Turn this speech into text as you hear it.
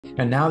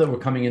And now that we're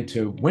coming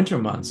into winter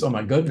months, oh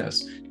my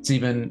goodness, it's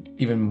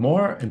even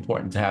more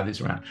important to have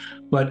these around.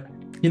 But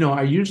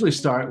I usually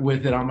start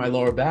with it on my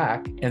lower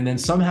back, and then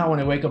somehow when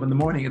I wake up in the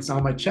morning, it's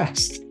on my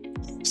chest.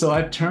 So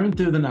I've turned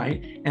through the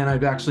night and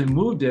I've actually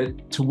moved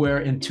it to where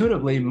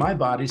intuitively my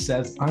body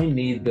says, I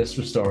need this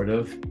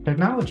restorative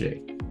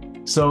technology.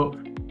 So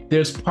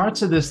there's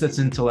parts of this that's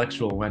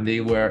intellectual, Wendy,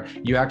 where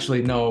you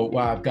actually know,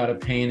 wow, I've got a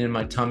pain in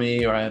my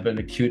tummy or I have an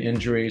acute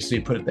injury, so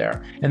you put it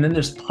there. And then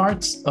there's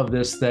parts of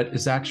this that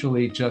is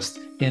actually just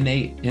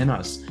innate in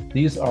us.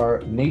 These are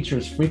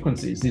nature's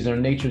frequencies. These are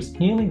nature's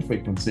healing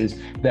frequencies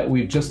that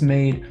we've just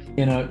made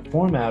in a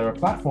format or a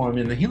platform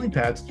in the healing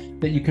pads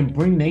that you can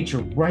bring nature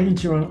right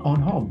into your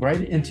own home,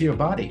 right into your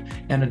body,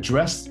 and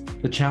address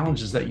the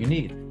challenges that you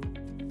need.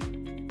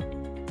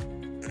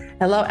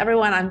 Hello,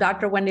 everyone. I'm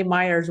Dr. Wendy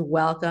Myers.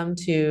 Welcome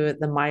to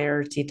the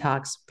Myers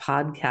Detox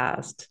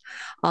podcast.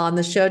 On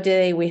the show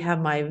today, we have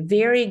my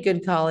very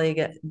good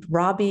colleague,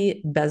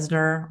 Robby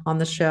Besner, on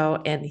the show,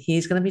 and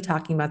he's going to be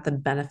talking about the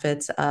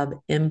benefits of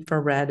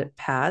infrared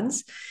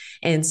pads.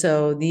 And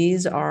so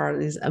these are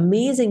these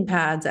amazing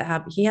pads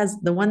that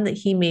the one that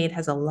he made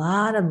has a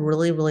lot of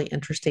really, really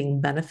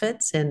interesting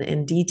benefits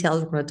and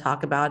details we're going to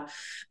talk about.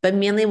 But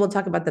mainly we'll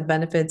talk about the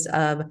benefits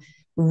of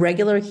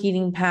regular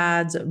heating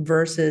pads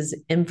versus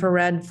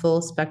infrared, full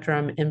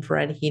spectrum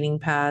infrared heating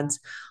pads.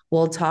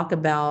 We'll talk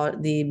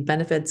about the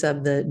benefits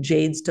of the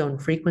jade stone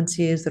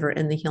frequencies that are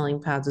in the healing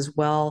pads as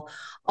well,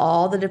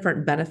 all the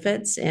different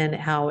benefits and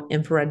how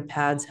infrared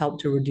pads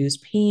help to reduce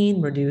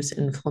pain, reduce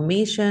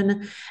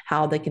inflammation,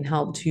 how they can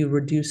help to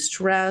reduce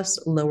stress,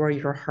 lower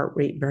your heart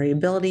rate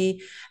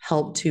variability,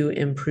 help to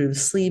improve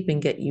sleep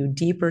and get you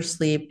deeper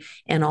sleep,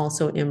 and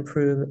also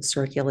improve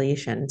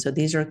circulation. So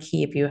these are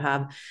key if you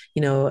have,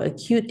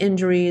 acute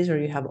injuries or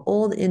you have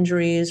old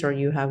injuries or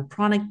you have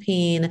chronic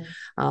pain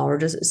or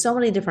just so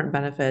many different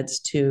benefits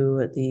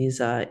to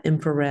these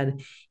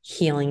infrared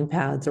healing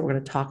pads that we're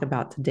going to talk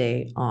about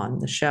today on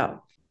the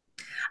show.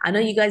 I know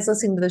you guys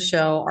listening to the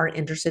show are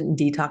interested in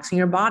detoxing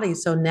your body.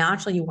 So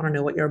naturally, you want to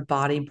know what your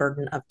body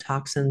burden of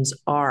toxins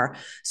are.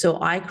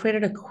 So I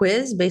created a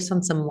quiz based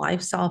on some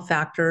lifestyle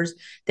factors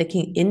that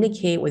can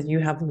indicate whether you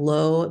have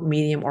low,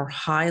 medium, or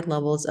high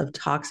levels of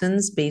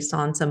toxins based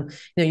on some,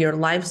 your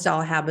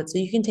lifestyle habits. So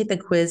you can take the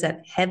quiz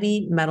at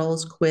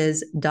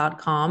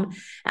heavymetalsquiz.com.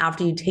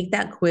 After you take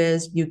that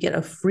quiz, you get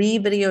a free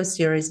video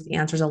series that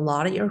answers a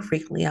lot of your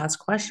frequently asked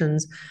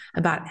questions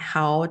about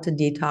how to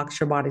detox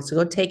your body. So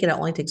go take it. It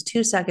only takes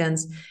 2 seconds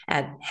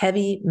at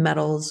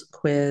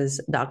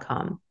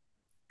heavymetalsquiz.com.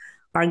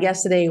 Our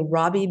guest today,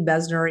 Robby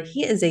Besner,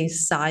 he is a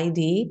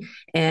PsyD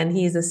and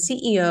he's a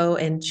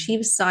CEO and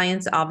Chief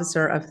Science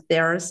Officer of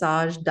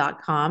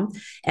Therasage.com.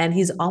 And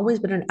he's always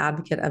been an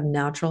advocate of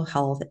natural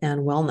health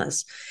and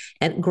wellness.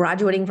 And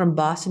graduating from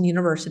Boston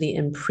University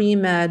in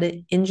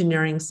pre-med,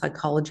 engineering,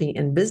 psychology,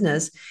 and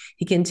business,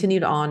 he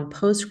continued on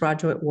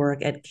postgraduate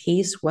work at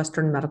Case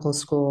Western Medical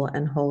School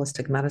and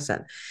Holistic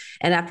Medicine.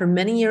 And after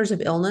many years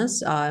of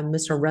illness,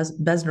 Mr.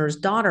 Besner's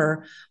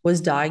daughter was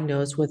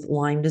diagnosed with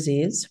Lyme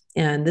disease.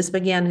 And this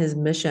began his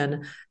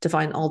mission to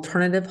find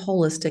alternative,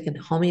 holistic, and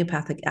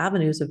homeopathic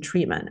avenues of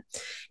treatment.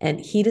 And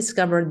he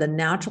discovered the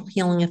natural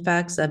healing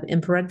effects of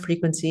infrared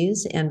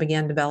frequencies and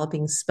began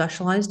developing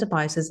specialized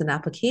devices and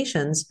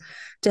applications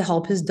to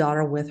help his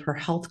daughter with her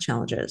health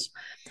challenges.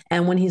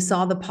 And when he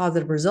saw the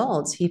positive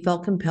results, he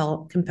felt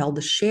compelled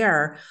to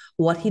share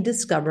what he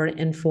discovered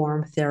and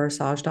formed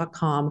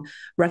Therasage.com,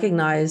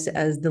 recognized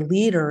as the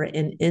leader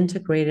in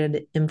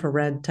integrated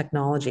infrared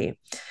technology.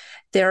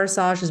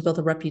 Therasage has built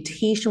a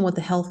reputation with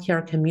the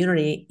healthcare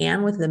community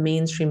and with the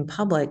mainstream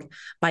public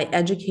by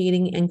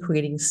educating and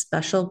creating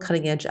special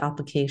cutting-edge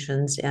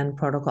applications and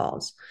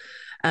protocols.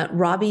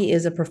 Robby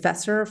is a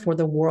professor for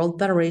the World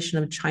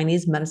Federation of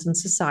Chinese Medicine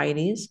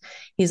Societies.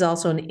 He's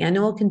also an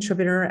annual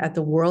contributor at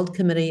the World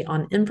Committee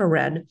on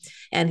Infrared,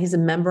 and he's a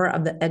member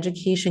of the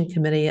Education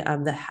Committee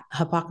of the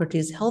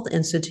Hippocrates Health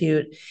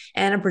Institute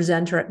and a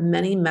presenter at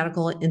many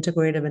medical,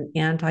 integrative, and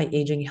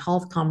anti-aging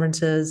health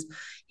conferences.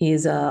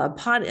 He's a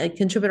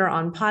contributor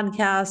on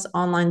podcasts,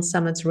 online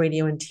summits,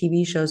 radio, and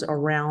TV shows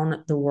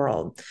around the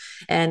world.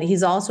 And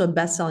he's also a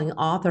best-selling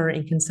author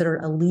and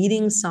considered a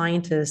leading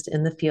scientist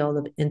in the field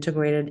of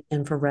integrated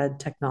infrared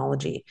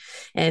technology.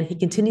 And he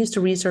continues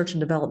to research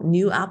and develop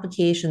new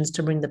applications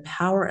to bring the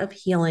power of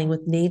healing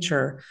with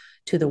nature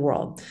to the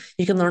world.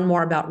 You can learn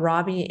more about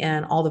Robby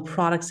and all the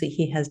products that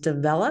he has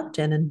developed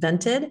and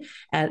invented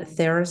at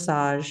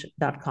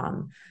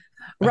Therasage.com.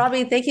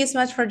 Robby, thank you so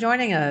much for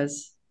joining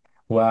us.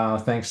 Wow,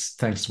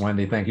 thanks,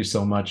 Wendy. Thank you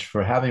so much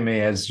for having me.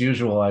 As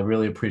usual, I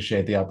really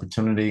appreciate the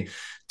opportunity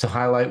to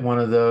highlight one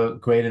of the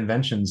great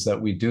inventions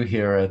that we do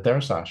here at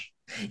Therasage.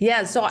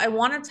 Yeah, so I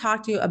want to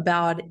talk to you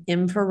about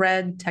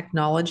infrared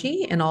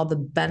technology and all the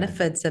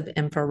benefits of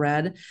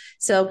infrared.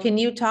 So can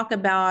you talk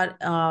about,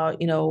 how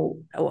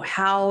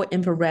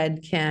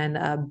infrared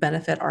can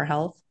benefit our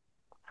health?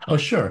 Oh,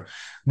 sure.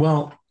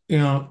 Well,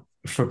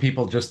 for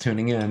people just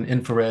tuning in,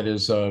 infrared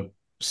is a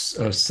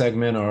a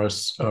segment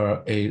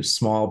or a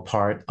small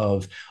part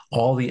of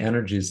all the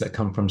energies that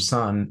come from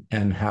sun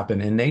and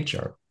happen in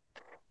nature.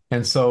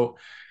 And so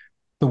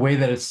the way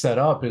that it's set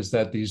up is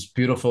that these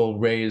beautiful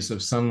rays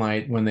of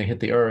sunlight, when they hit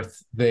the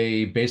earth,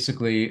 they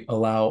basically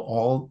allow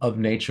all of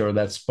nature,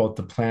 that's both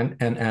the plant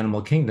and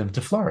animal kingdom,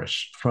 to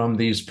flourish from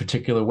these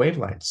particular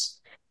wavelengths.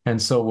 And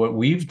so, what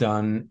we've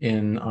done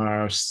in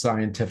our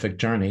scientific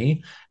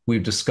journey,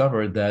 we've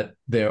discovered that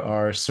there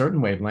are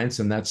certain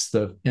wavelengths, and that's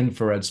the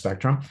infrared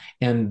spectrum.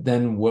 And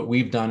then what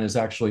we've done is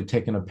actually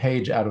taken a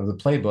page out of the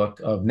playbook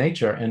of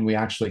nature, and we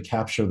actually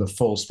capture the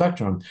full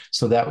spectrum.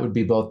 So that would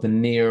be both the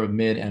near,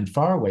 mid, and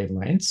far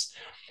wavelengths.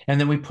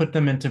 And then we put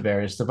them into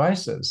various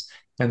devices.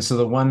 And so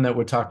the one that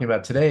we're talking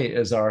about today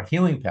is our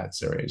healing pad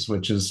series,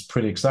 which is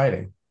pretty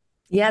exciting.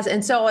 Yes,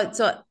 and so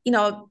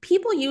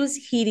people use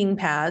heating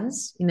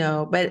pads,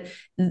 but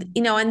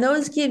and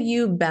those give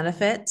you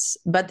benefits,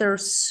 but there are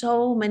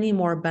so many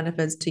more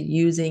benefits to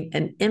using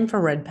an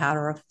infrared pad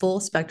or a full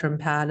spectrum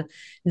pad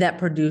that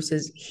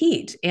produces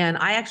heat. And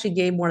I actually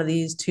gave one of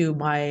these to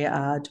my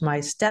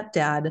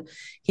stepdad.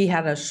 He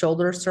had a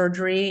shoulder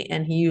surgery,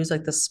 and he used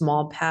like the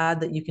small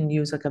pad that you can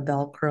use like a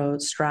Velcro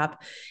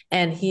strap,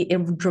 and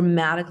it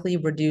dramatically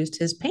reduced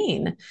his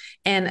pain.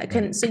 And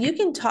can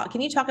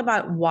you talk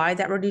about why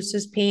that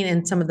reduces pain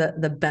and some of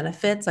the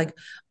benefits, like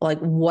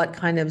what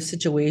kind of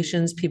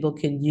situations people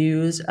could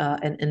use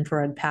an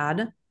infrared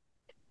pad?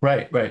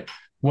 Right, right.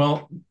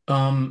 Well,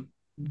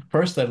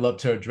 first, I'd love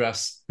to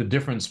address the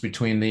difference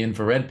between the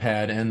infrared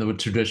pad and the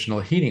traditional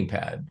heating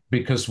pad,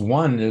 because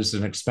one is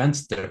an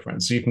expense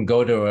difference. So you can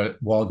go to a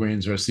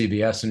Walgreens or a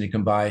CVS and you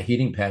can buy a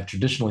heating pad,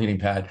 traditional heating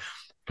pad,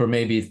 for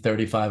maybe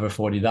 $35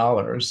 or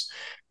 $40.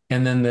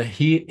 And then the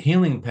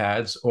healing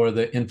pads or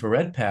the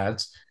infrared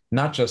pads,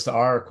 not just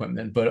our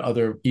equipment,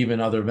 but even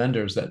other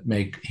vendors that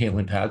make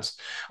healing pads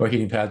or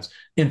heating pads,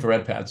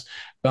 infrared pads.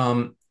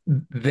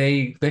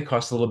 They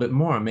cost a little bit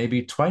more,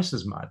 maybe twice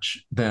as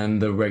much than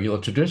the regular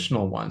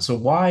traditional one. So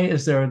why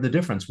is there the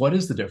difference? What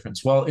is the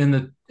difference? Well, in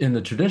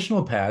the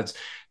traditional pads,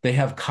 they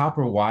have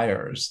copper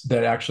wires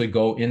that actually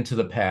go into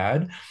the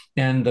pad,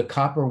 and the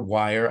copper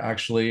wire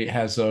actually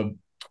has a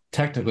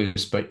technically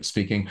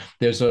speaking,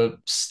 there's a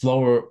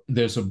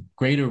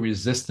greater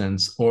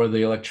resistance, or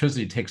the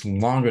electricity takes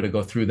longer to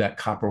go through that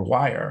copper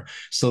wire.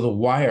 So the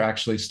wire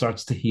actually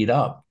starts to heat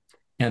up,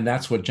 and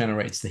that's what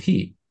generates the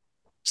heat.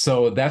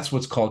 So that's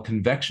what's called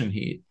convection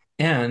heat.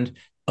 And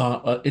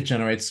it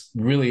generates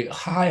really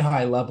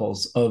high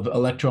levels of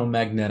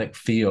electromagnetic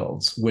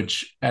fields,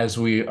 which, as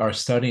we are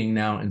studying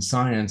now in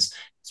science,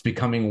 it's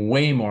becoming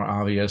way more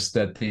obvious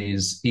that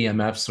these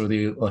EMFs, or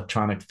the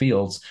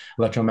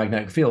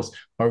electromagnetic fields,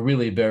 are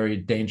really very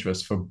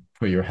dangerous for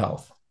your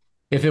health.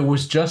 If it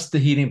was just the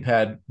heating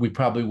pad, we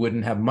probably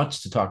wouldn't have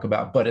much to talk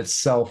about, but it's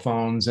cell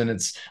phones and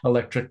it's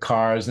electric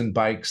cars and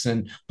bikes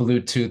and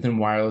Bluetooth and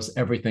wireless,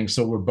 everything.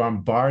 So we're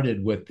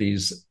bombarded with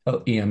these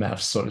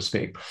EMFs, so to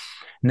speak.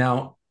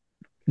 Now,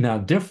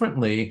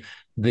 differently,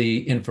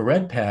 the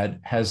infrared pad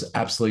has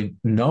absolutely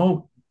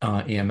no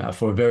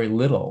EMF, or very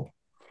little.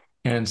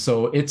 And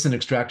so it's an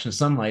extraction of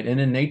sunlight. And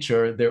in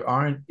nature, there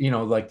aren't,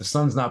 like the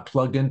sun's not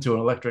plugged into an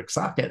electric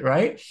socket,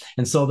 right?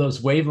 And so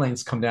those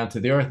wavelengths come down to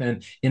the earth,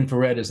 and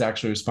infrared is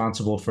actually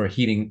responsible for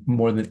heating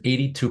more than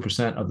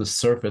 82% of the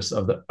surface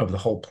of the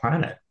whole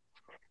planet.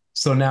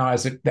 So now,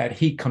 as that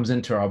heat comes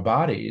into our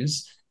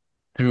bodies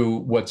through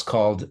what's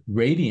called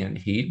radiant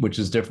heat, which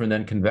is different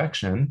than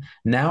convection,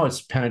 now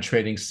it's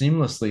penetrating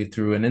seamlessly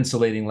through an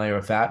insulating layer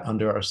of fat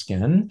under our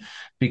skin,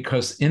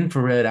 because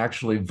infrared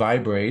actually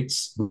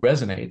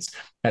resonates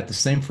at the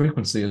same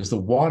frequency as the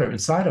water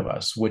inside of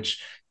us,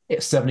 which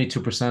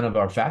 72% of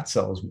our fat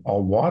cells are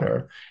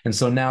water. And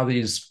so now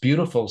these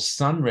beautiful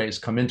sun rays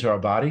come into our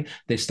body,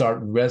 they start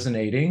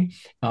resonating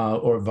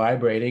or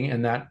vibrating,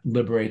 and that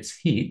liberates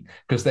heat,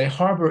 because they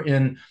harbor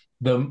in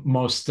the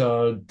most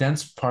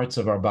dense parts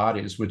of our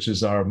bodies, which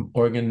is our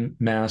organ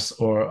mass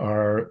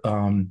or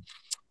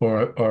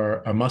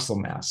our muscle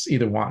mass,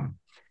 either one.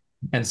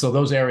 And so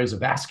those areas are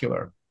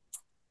vascular.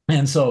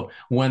 And so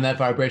when that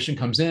vibration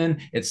comes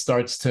in, it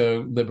starts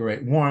to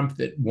liberate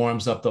warmth. It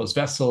warms up those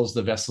vessels.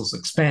 The vessels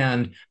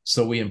expand.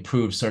 So we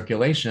improve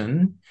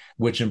circulation,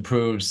 which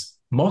improves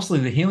mostly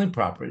the healing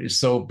properties.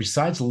 So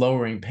besides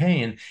lowering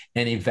pain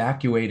and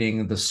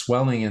evacuating the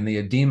swelling and the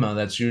edema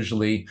that's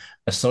usually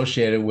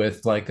associated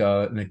with like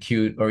an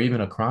acute or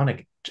even a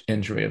chronic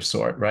injury of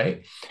sort,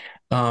 right?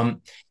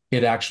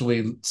 It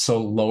actually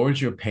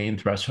lowers your pain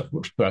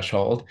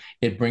threshold.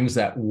 It brings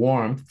that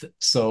warmth.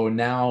 So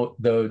now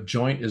the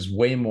joint is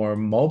way more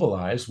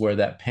mobilized where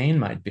that pain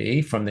might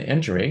be from the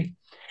injury.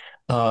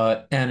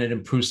 And it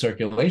improves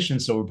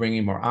circulation. So we're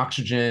bringing more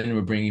oxygen,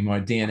 we're bringing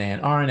more DNA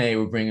and RNA,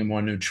 we're bringing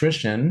more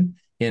nutrition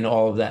in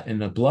all of that in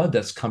the blood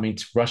that's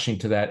rushing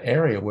to that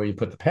area where you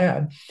put the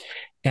pad.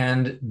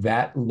 And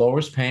that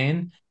lowers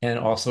pain and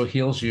also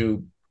heals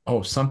you,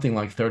 something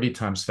like 30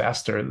 times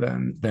faster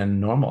than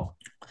normal.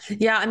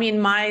 Yeah, I mean,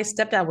 my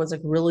stepdad was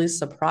like really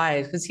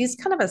surprised because he's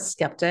kind of a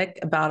skeptic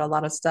about a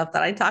lot of stuff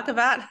that I talk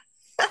about.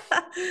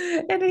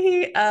 And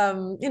he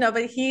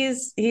but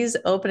he's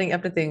opening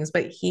up to things,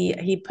 but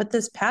he put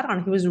this pad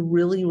on. He was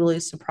really, really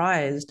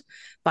surprised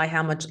by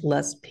how much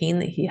less pain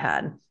that he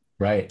had.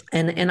 Right.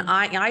 And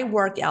I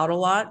work out a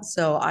lot,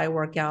 so I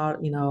work out,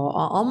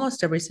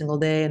 almost every single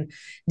day and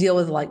deal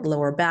with like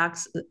lower back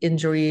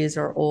injuries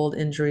or old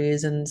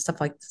injuries and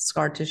stuff like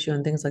scar tissue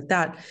and things like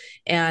that.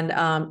 And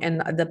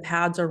the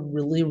pads are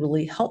really,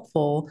 really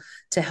helpful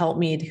to help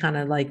me to kind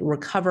of like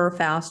recover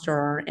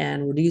faster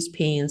and reduce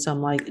pain. So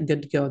I'm like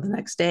good to go the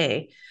next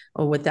day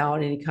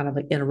without any kind of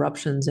like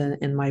interruptions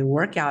in my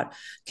workout.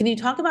 Can you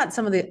talk about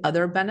some of the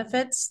other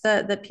benefits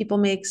that people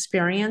may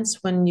experience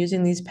when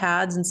using these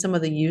pads and some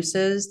of the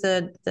uses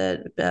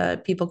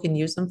that people can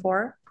use them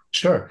for?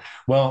 Sure.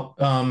 Well,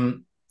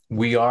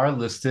 we are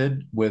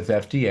listed with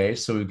FDA,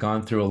 so we've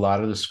gone through a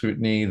lot of the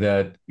scrutiny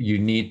that you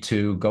need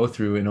to go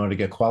through in order to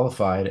get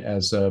qualified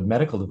as a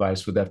medical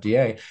device with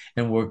FDA.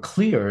 And we're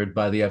cleared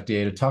by the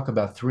FDA to talk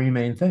about three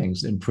main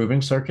things: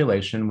 improving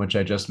circulation, which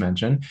I just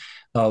mentioned,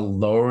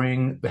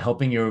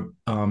 helping your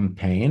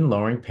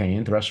lowering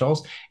pain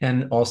thresholds,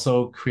 and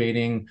also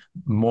creating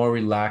more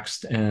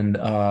relaxed and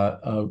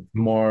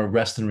more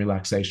rest and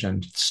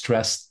relaxation,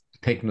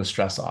 taking the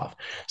stress off.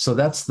 So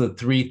that's the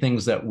three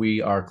things that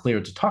we are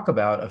cleared to talk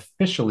about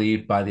officially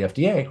by the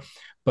FDA.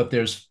 But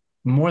there's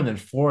more than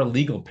 4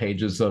 legal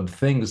pages of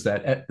things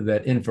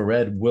that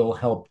infrared will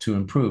help to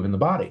improve in the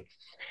body.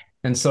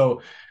 And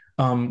so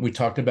we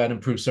talked about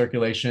improved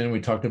circulation.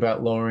 We talked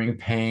about lowering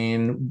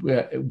pain.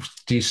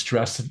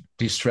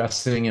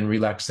 De-stressing and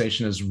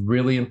relaxation is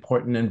really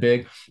important and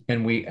big.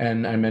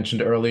 And I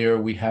mentioned earlier,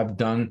 we have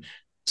done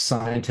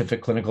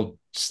scientific clinical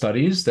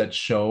studies that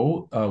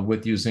show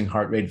with using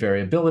heart rate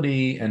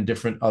variability and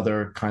different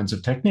other kinds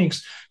of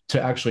techniques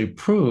to actually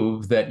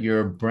prove that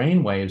your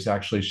brain waves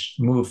actually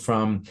move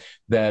from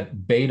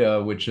that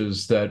beta, which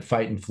is that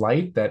fight and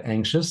flight, that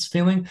anxious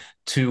feeling,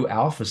 to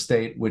alpha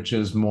state, which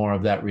is more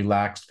of that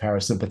relaxed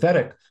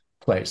parasympathetic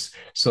place.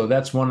 So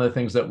that's one of the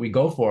things that we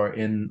go for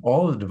in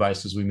all of the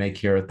devices we make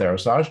here at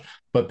Therasage,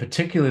 but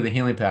particularly the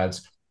healing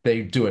pads.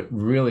 They do it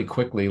really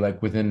quickly,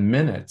 like within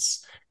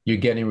minutes. You're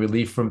getting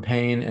relief from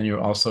pain, and you're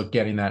also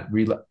getting that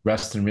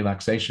rest and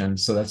relaxation.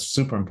 So that's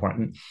super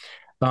important.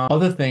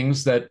 Other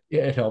things that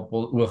it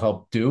will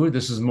help do.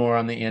 This is more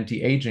on the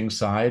anti-aging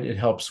side. It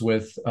helps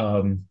with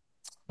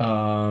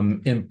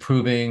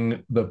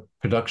improving the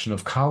production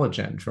of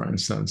collagen, for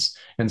instance.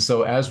 And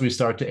so as we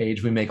start to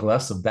age, we make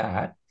less of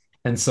that.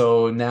 And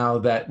so now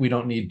that we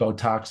don't need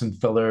Botox and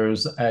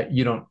fillers,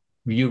 you don't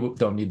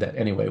need that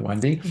anyway,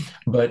 Wendy.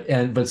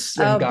 And guys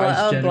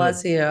generally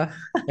Bless you.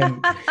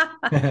 and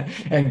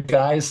and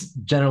guys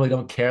generally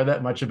don't care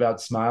that much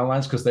about smile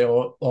lines because they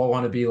all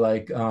want to be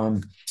like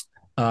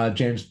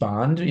James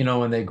Bond,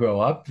 when they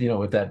grow up,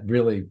 with that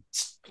really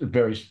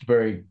very,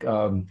 very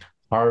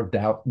carved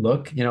out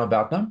look,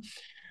 about them.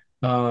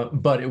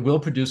 But it will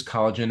produce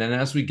collagen. And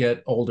as we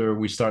get older,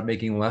 we start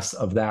making less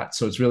of that.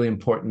 So it's really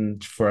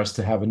important for us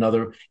to have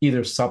another,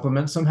 either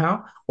supplement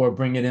somehow or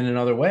bring it in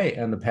another way.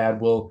 And the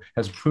pad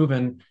has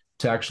proven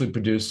to actually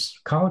produce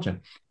collagen.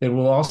 It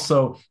will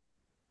also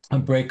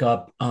break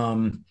up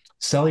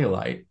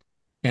cellulite.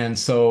 And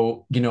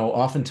so,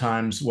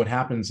 oftentimes what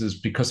happens is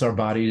because our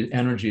body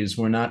energies,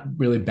 we're not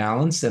really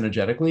balanced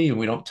energetically and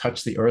we don't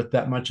touch the earth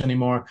that much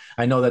anymore.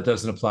 I know that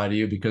doesn't apply to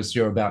you because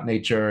you're about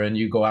nature and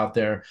you go out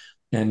there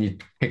and you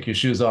pick your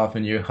shoes off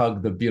and you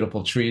hug the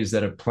beautiful trees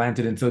that are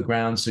planted into the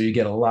ground. So you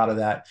get a lot of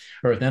that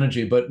earth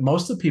energy. But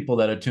most of the people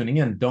that are tuning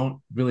in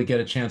don't really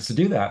get a chance to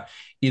do that,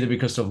 either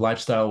because of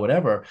lifestyle,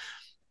 whatever.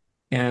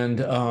 And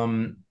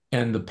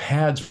the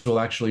pads will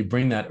actually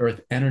bring that earth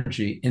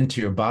energy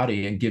into your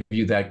body and give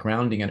you that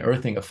grounding and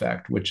earthing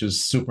effect, which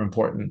is super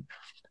important.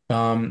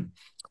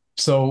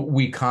 So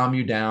we calm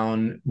you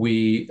down.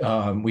 We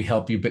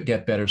help you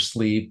get better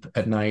sleep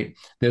at night.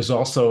 There's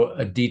also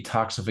a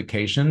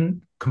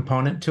detoxification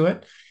component to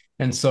it.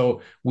 And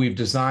so we've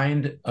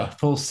designed a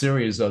full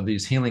series of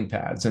these healing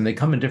pads, and they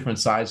come in different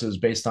sizes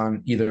based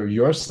on either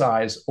your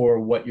size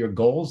or what your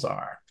goals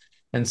are.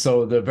 And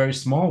so the very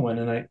small one,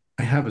 and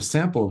I have a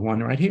sample of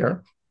one right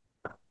here.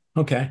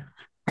 Okay.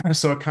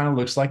 So it kind of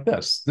looks like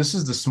this. This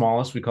is the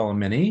smallest, we call a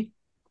mini,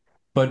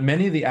 but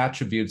many of the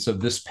attributes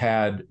of this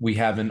pad we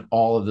have in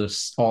all the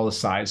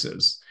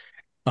sizes.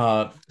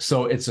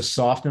 So it's a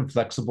soft and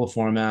flexible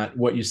format.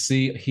 What you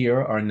see here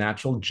are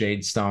natural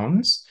jade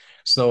stones.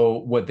 So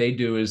what they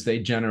do is they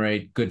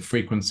generate good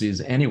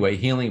frequencies anyway,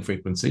 healing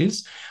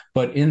frequencies.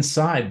 But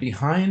inside,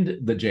 behind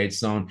the jade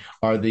stone,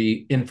 are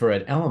the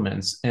infrared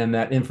elements. And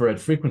that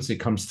infrared frequency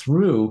comes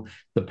through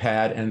the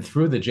pad and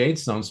through the jade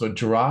stone. So it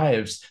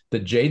drives the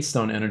jade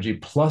stone energy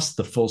plus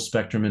the full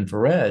spectrum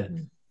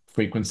infrared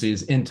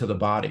frequencies into the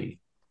body.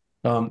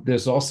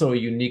 There's also a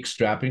unique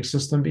strapping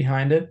system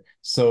behind it.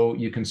 So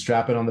you can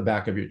strap it on the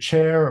back of your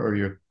chair or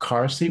your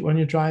car seat when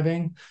you're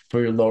driving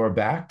for your lower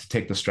back to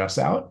take the stress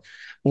out.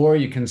 Or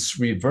you can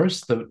reverse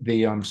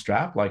the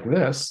strap like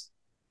this.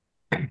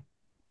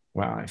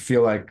 Wow, I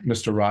feel like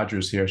Mr.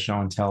 Rogers here, show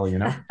and tell,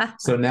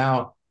 So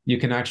now you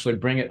can actually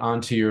bring it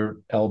onto your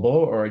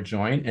elbow or a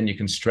joint and you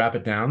can strap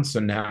it down. So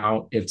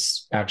now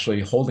it's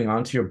actually holding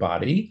onto your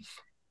body.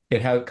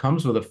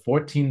 Comes with a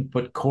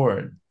 14-foot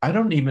cord. I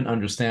don't even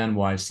understand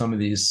why some of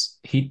these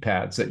heat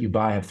pads that you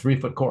buy have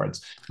 3-foot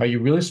cords. Are you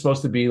really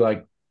supposed to be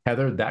like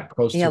tethered that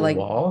close Yeah, to a like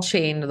wall?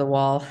 chained to the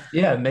wall.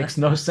 Yeah, it makes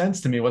no sense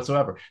to me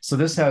whatsoever. So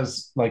this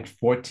has like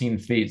 14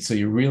 feet, so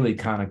you really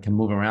kind of can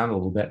move around a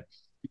little bit.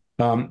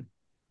 Um,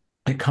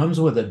 it comes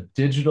with a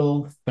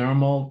digital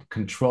thermal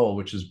control,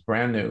 which is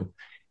brand new.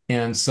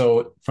 And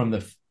so from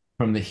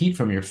the heat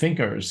from your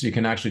fingers, you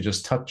can actually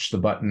just touch the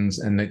buttons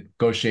and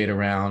negotiate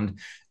around,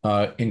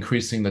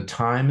 increasing the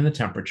time and the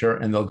temperature,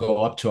 and they'll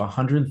go up to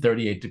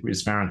 138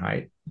 degrees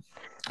Fahrenheit.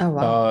 Oh,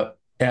 wow. uh,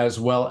 as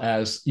well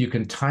as you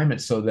can time it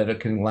so that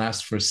it can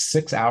last for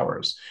 6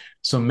 hours.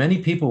 So many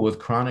people with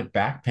chronic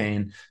back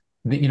pain,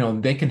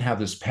 they can have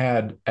this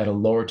pad at a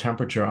lower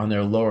temperature on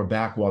their lower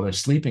back while they're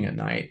sleeping at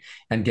night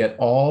and get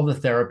all the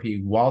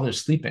therapy while they're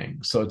sleeping.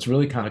 So it's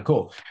really kind of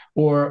cool.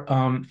 Or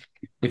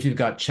if you've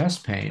got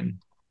chest pain,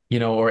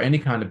 or any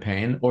kind of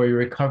pain, or you're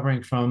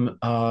recovering from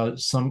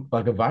some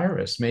like a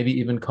virus, maybe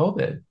even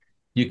COVID,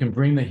 you can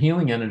bring the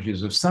healing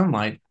energies of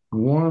sunlight,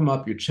 warm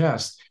up your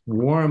chest,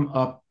 warm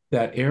up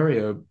that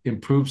area,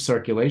 improve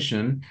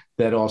circulation.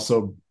 That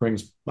also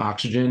brings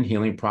oxygen,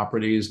 healing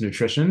properties,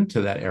 nutrition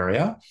to that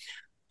area.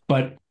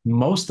 But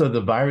most of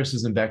the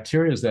viruses and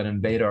bacteria that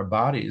invade our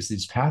bodies,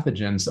 these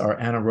pathogens, are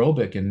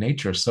anaerobic in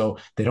nature. So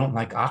they don't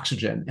like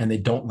oxygen and they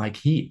don't like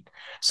heat.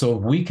 So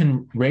if we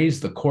can raise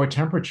the core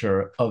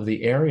temperature of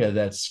the area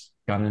that's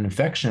got an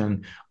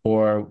infection,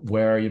 or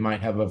where you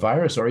might have a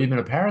virus or even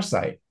a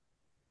parasite,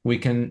 we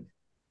can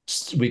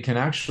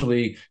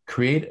actually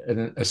create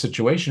a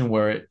situation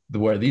where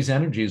these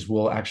energies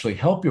will actually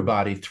help your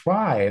body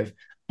thrive,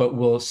 but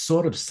will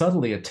sort of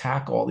subtly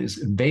attack all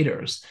these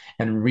invaders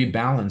and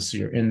rebalance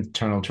your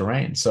internal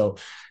terrain. So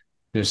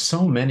there's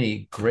so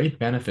many great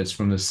benefits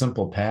from this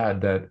simple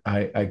pad that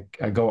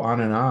I go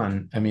on and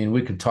on. I mean,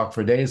 we could talk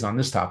for days on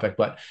this topic,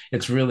 but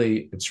it's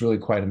really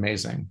quite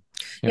amazing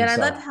in Yeah,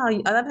 and itself.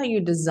 I love how you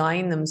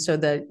design them so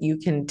that you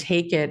can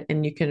take it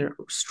and you can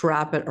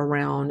strap it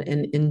around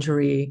an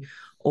injury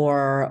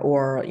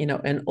or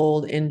an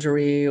old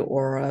injury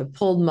or a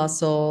pulled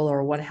muscle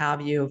or what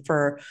have you.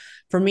 For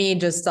me,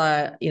 just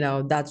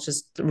that's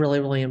just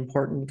really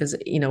important because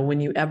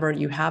whenever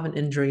you have an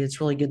injury, it's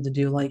really good to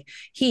do like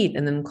heat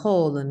and then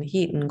cold and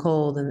heat and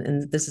cold,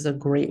 and this is a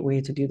great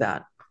way to do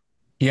that.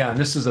 Yeah, and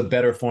this is a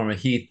better form of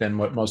heat than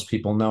what most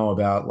people know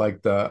about,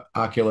 like the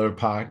ocular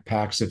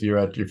packs if you're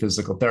at your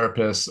physical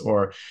therapist,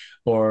 or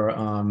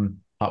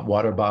hot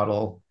water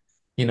bottle.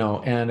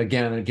 And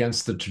again,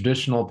 against the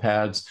traditional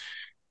pads,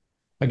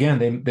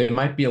 again, they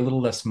might be a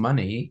little less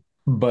money,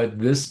 but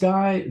this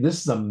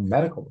is a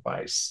medical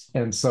device.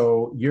 And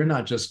so you're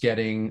not just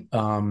getting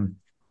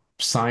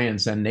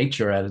science and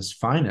nature at its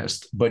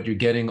finest, but you're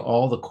getting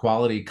all the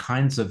quality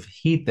kinds of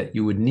heat that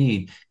you would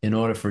need in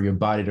order for your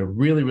body to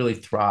really, really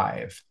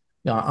thrive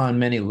on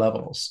many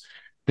levels.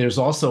 There's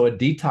also a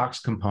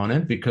detox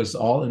component because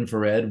all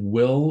infrared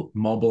will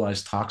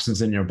mobilize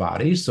toxins in your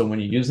body. So when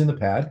you're using the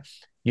pad,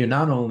 you're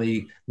not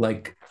only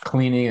like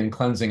cleaning and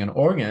cleansing an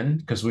organ,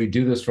 because we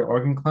do this for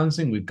organ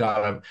cleansing. We've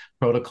got a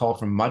protocol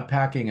for mud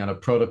packing and a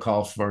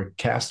protocol for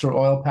castor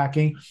oil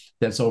packing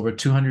that's over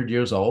 200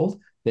 years old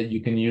that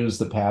you can use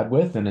the pad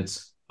with, and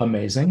it's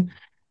amazing.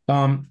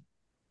 Um,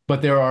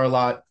 but there are a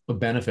lot of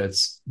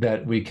benefits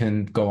that we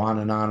can go on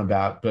and on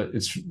about, but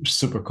it's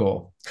super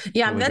cool.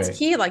 Yeah, Really that's great.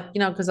 key. Like,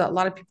 because a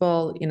lot of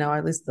people,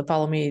 at least that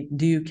follow me,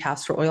 do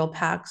castor oil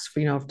packs for,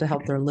 to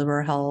help their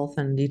liver health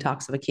and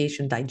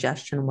detoxification,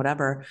 digestion,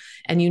 whatever.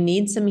 And you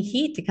need some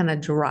heat to kind of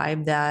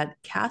drive that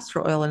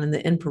castor oil. And in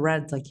the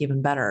infrared's like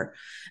even better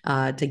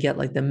to get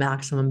like the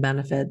maximum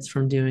benefits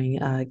from doing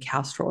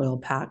castor oil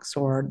packs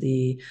or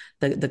the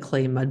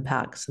clay mud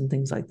packs and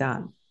things like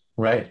that.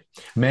 Right.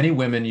 Many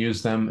women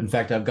use them. In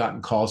fact, I've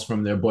gotten calls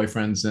from their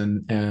boyfriends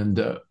and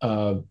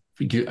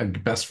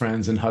best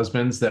friends and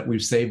husbands that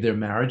we've saved their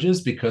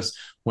marriages because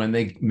when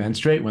they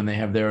menstruate, when they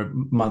have their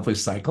monthly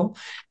cycle,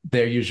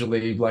 they're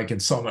usually like in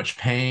so much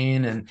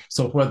pain. And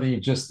so whether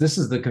this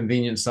is the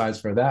convenient size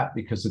for that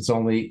because it's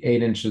only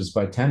 8 inches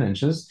by 10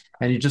 inches,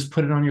 and you just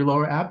put it on your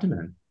lower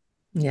abdomen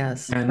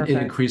Yes, and it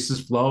perfect.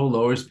 increases flow,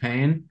 lowers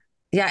pain.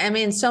 Yeah, I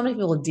mean, so many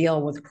people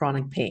deal with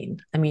chronic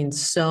pain. I mean,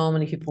 so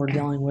many people are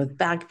dealing with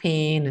back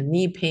pain and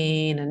knee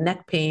pain and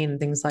neck pain and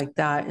things like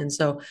that. And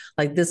so,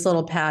 like this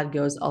little pad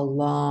goes a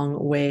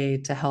long way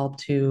to help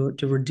to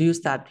reduce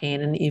that pain.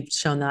 And you've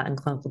shown that in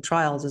clinical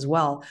trials as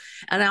well.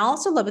 And I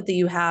also love it that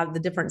you have the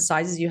different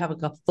sizes. You have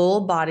like a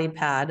full body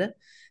pad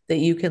that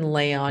you can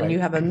lay on. You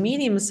Right. have a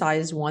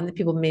medium-sized one that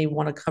people may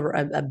want to cover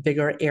a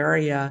bigger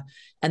area,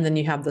 and then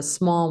you have the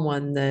small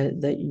one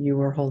that you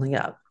were holding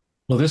up.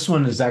 Well, this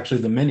one is actually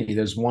the mini.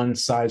 There's one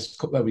size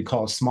that we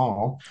call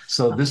small.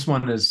 So this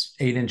one is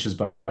 8 inches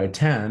by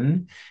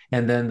 10.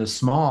 And then the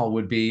small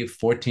would be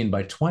 14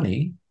 by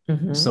 20.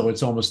 Mhm. So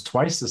it's almost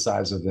twice the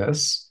size of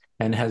this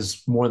and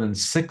has more than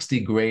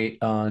 60 great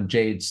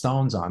jade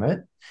stones on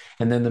it.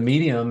 And then the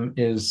medium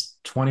is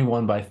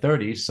 21 by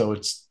 30, so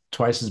it's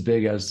twice as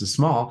big as the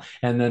small.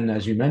 And then,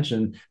 as you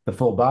mentioned, the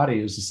full body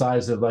is the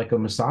size of like a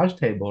massage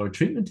table or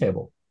treatment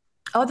table,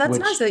 Oh, that's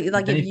nice. which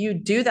Like if many you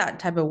do that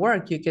type of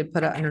work, you could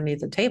put it underneath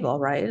the table,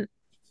 right?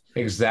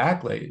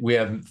 exactly. We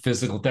have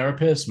physical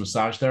therapists,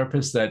 massage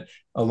therapists that,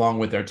 along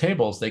with their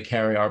tables, they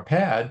carry our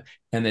pad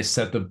and they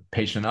set the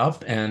patient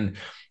up. And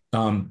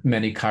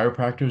many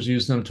chiropractors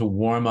use them to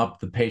warm up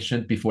the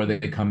patient before they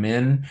come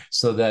in,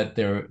 so that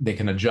they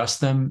can adjust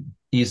them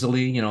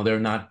easily. You know, they're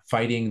not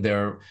fighting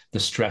the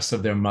stress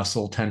of their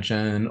muscle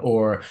tension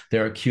or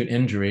their acute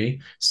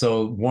injury.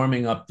 So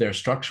warming up their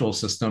structural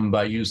system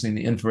by using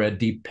the infrared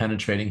deep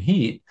penetrating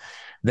heat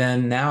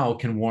then now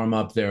can warm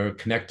up their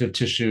connective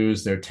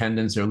tissues, their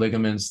tendons, their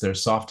ligaments, their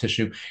soft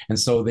tissue. And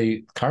so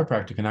the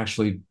chiropractor can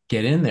actually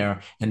get in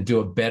there and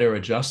do a better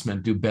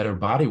adjustment, do better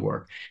body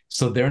work.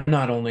 So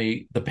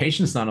the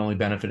patient's not only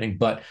benefiting,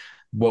 but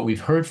what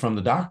we've heard from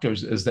the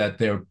doctors is that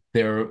their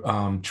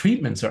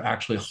treatments are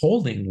actually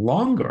holding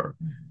longer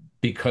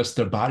because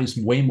their body's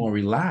way more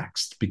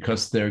relaxed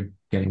because they're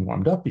getting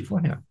warmed up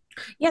beforehand.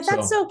 Yeah,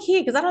 that's So, so key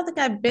because I don't think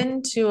I've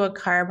been to a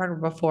chiropractor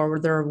before where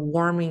they're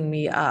warming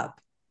me up.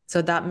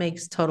 So that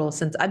makes total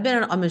sense. I've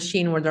been on a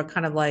machine where they're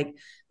kind of like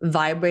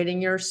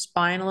vibrating your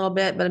spine a little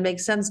bit, but it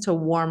makes sense to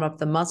warm up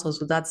the muscles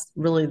because that's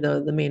really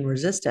the main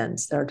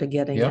resistance there to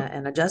getting yep.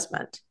 an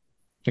adjustment.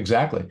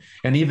 Exactly.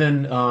 And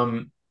even,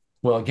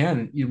 well,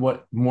 again,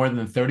 what more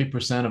than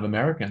 30% of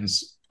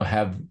Americans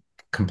have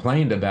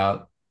complained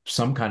about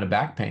some kind of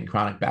back pain,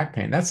 chronic back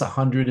pain. That's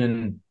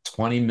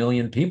 120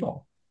 million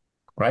people,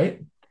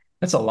 right?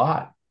 That's a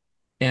lot.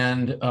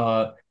 And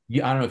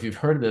I don't know if you've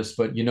heard of this,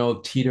 but you know,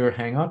 teeter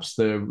hang-ups,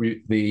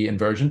 the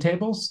inversion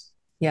tables.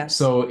 Yes.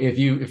 So if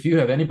you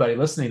have anybody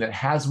listening that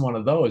has one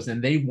of those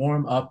and they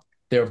warm up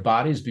their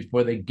bodies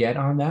before they get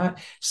on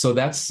that, so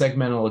that's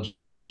segmental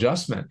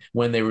adjustment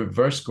when they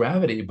reverse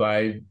gravity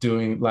by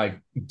doing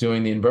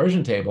the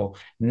inversion table,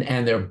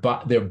 and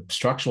their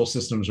structural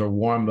systems are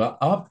warmed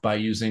up by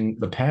using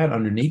the pad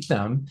underneath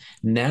them.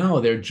 Now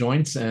their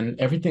joints and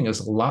everything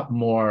is a lot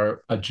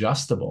more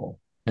adjustable,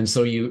 and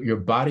so your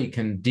body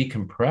can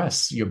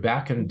decompress, your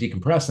back can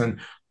decompress, and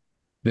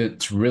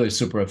it's really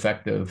super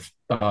effective,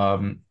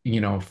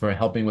 for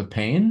helping with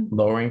pain,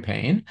 lowering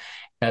pain,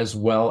 as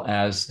well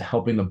as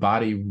helping the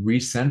body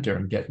recenter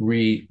and get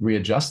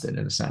readjusted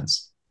in a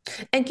sense.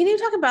 And can you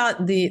talk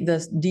about the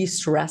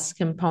de-stress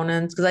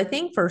components? Because I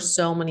think for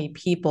so many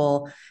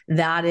people,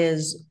 that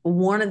is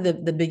one of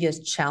the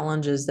biggest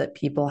challenges that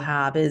people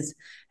have is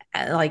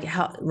like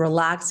how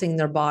relaxing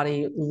their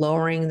body,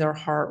 lowering their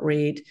heart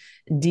rate,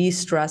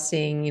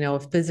 de-stressing,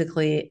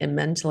 physically and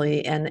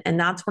mentally. And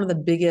that's one of the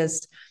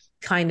biggest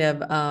kind of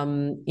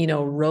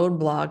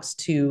roadblocks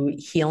to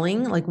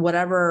healing, like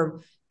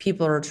whatever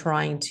people are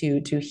trying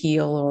to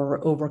heal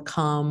or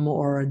overcome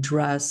or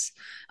address,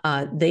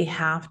 they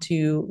have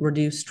to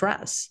reduce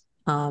stress.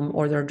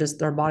 Or their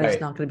body's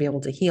Right. not going to be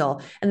able to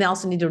heal, and they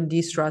also need to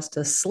de-stress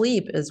to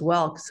sleep as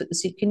well. So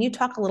can you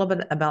talk a little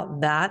bit about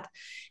that,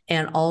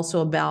 and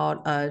also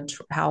about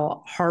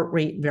how heart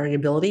rate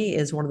variability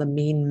is one of the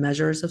main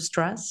measures of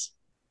stress?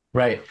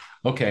 Right.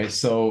 Okay.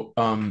 So,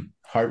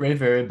 heart rate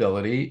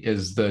variability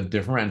is the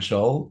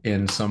differential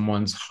in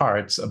someone's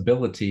heart's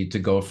ability to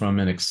go from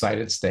an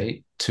excited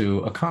state to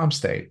a calm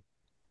state.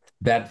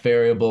 That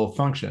variable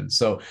function.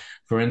 So,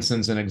 for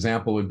instance, an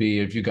example would be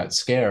if you got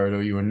scared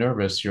or you were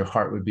nervous, your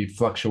heart would be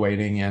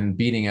fluctuating and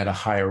beating at a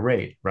higher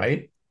rate,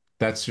 right?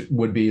 That's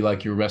would be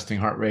like your resting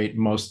heart rate.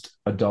 Most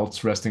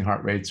adults' resting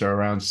heart rates are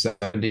around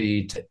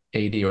 70 to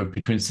 80 or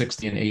between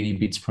 60 and 80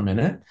 beats per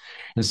minute.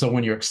 And so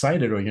when you're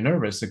excited or you're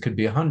nervous, it could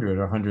be 100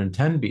 or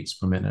 110 beats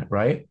per minute,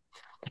 right?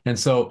 And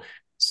so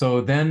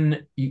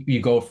then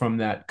you go from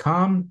that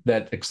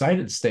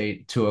excited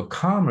state to a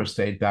calmer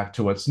state back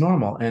to what's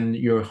normal. And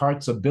your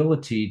heart's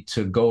ability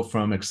to go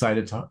from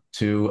excited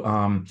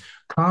to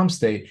calm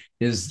state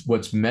is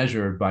what's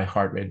measured by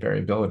heart rate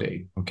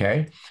variability.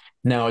 Okay.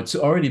 Now, it's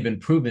already been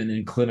proven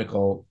in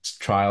clinical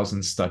trials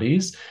and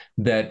studies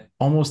that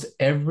almost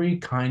every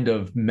kind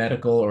of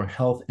medical or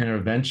health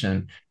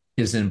intervention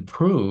is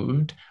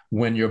improved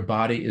when your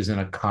body is in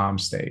a calm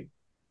state.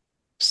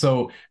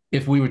 So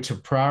if we were to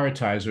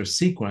prioritize or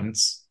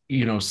sequence,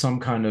 some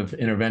kind of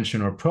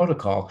intervention or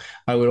protocol,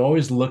 I would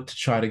always look to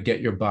try to get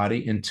your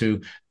body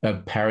into a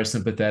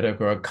parasympathetic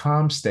or a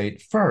calm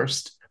state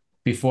first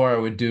before I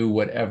would do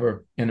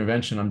whatever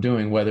intervention I'm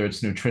doing, whether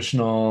it's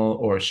nutritional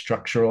or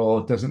structural,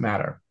 it doesn't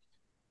matter.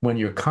 When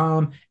you're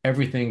calm,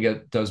 everything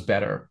does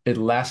better. It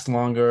lasts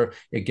longer.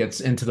 It gets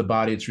into the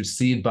body. It's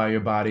received by your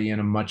body in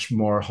a much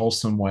more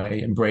wholesome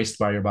way, embraced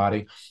by your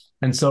body.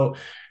 And so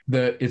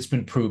it's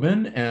been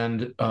proven,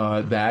 and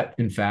that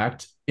in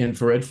fact,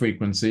 infrared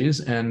frequencies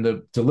and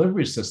the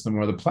delivery system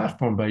or the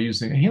platform by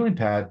using a healing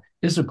pad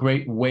is a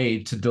great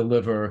way to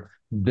deliver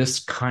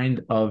this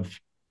kind of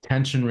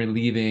tension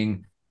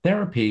relieving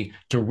therapy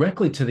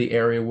directly to the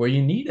area where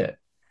you need it.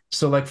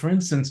 So, like for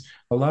instance,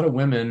 a lot of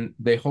women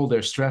they hold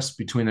their stress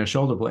between their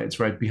shoulder blades,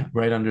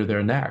 right under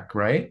their neck,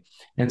 right?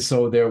 And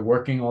so they're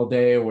working all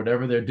day or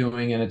whatever they're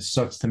doing, and it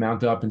starts to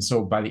mount up. And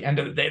so by the end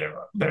of the day,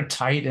 they're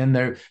tight and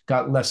they're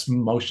got less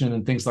motion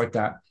and things like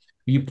that.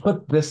 You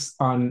put this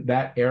on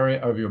that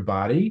area of your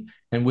body,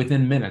 and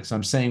within minutes,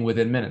 I'm saying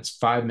within minutes,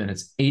 5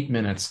 minutes, 8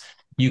 minutes,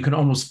 you can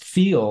almost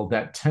feel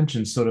that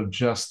tension sort of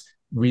just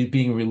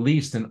being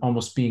released and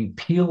almost being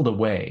peeled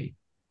away.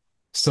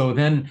 So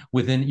then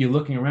within you're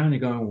looking around,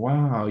 you're going,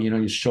 wow,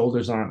 your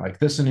shoulders aren't like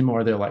this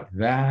anymore. They're like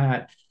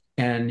that.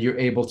 And you're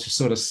able to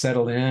sort of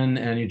settle in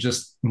and you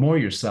just more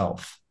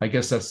yourself. I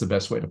guess that's the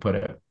best way to put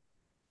it.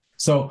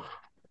 So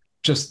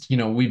just,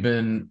 we've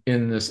been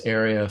in this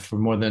area for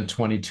more than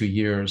 22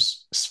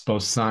 years,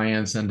 both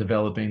science and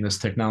developing this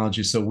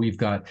technology. So we've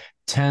got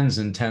tens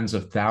and tens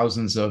of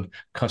thousands of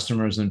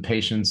customers and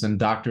patients and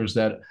doctors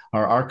that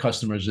are our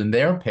customers and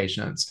their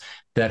patients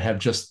that have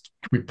just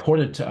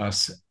reported to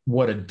us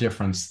what a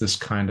difference this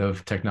kind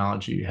of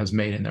technology has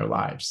made in their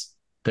lives,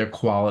 their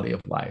quality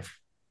of life.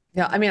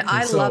 Yeah, I mean, And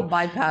I love so,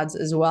 bipads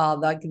as well.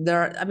 Like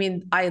I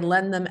mean, I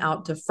lend them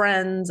out to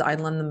friends, I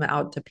lend them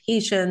out to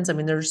patients. I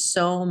mean, there's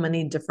so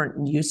many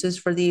different uses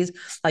for these.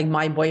 Like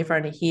my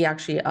boyfriend, he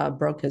actually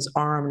broke his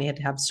arm and he had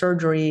to have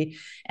surgery.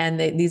 And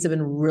these have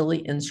been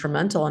really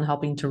instrumental in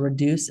helping to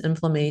reduce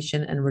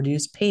inflammation and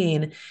reduce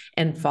pain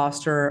and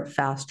foster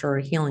faster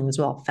healing as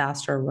well,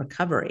 faster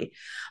recovery.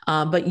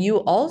 But you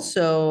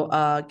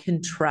also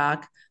can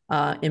track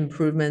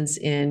improvements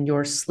in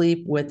your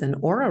sleep with an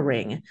Aura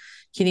ring.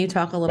 Can you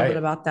talk a little bit right.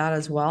 about that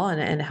as well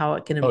and how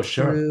it can Oh,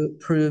 sure.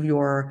 improve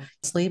your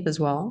sleep as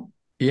well?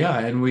 Yeah,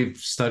 and we've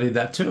studied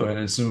that too. And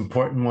it's an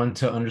important one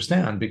to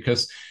understand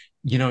because,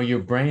 your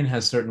brain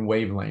has certain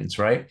wavelengths,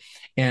 right?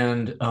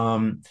 And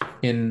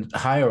in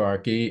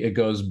hierarchy, it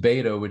goes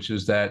beta, which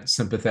is that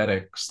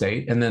sympathetic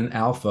state, and then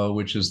alpha,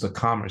 which is the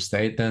calmer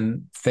state,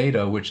 then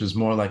theta, which is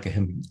more like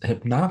a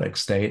hypnotic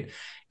state,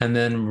 and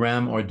then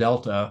REM or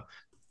delta.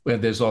 Where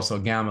there's also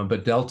gamma,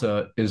 but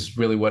delta is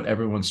really what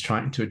everyone's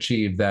trying to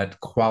achieve, that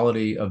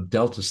quality of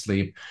delta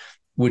sleep,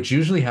 which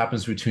usually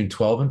happens between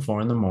 12 and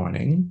 4 in the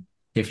morning.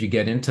 If you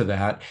get into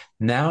that,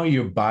 now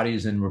your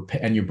body's in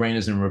and your brain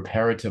is in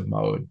reparative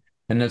mode.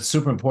 And that's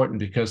super important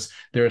because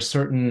there are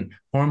certain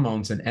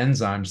hormones and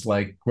enzymes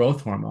like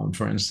growth hormone,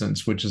 for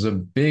instance, which is a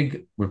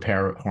big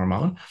repair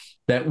hormone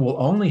that will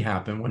only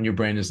happen when your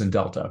brain is in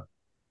delta.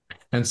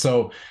 And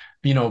so,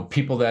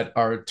 people that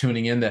are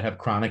tuning in that have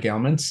chronic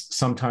ailments,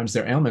 sometimes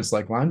their ailments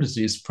like Lyme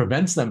disease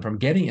prevents them from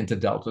getting into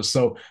delta.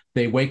 So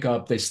they wake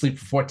up, they sleep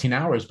for 14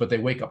 hours, but they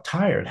wake up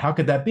tired. How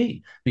could that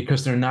be?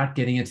 Because they're not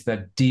getting into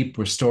that deep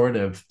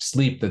restorative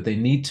sleep that they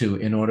need to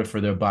in order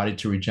for their body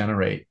to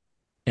regenerate.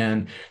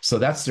 And so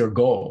that's their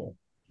goal.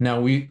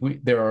 Now we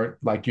there are,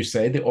 like you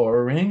say, the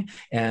Aura Ring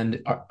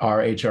and our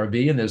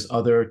HRV, and there's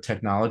other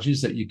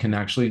technologies that you can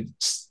actually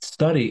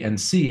study and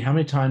see how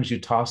many times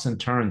you toss and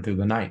turn through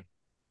the night.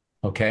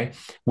 Okay,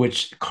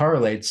 which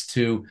correlates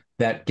to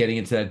that getting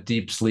into that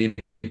deep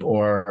sleep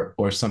or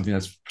something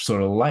that's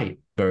sort of light,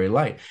 very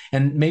light.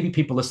 And maybe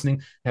people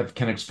listening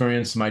can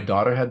experience. My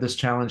daughter had this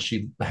challenge.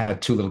 She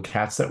had two little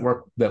cats that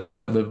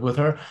lived with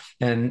her,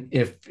 and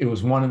if it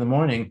was 1 in the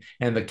morning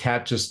and the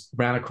cat just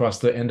ran across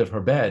the end of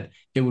her bed,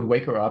 it would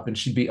wake her up, and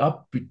she'd be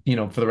up,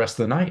 for the rest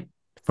of the night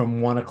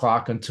from 1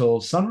 o'clock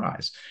until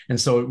sunrise.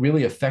 And so it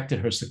really affected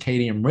her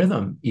circadian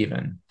rhythm,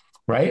 even,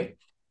 right?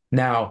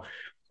 Now,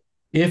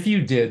 if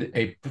you did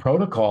a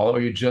protocol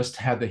or you just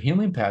had the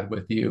healing pad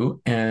with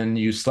you and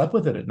you slept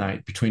with it at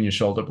night between your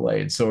shoulder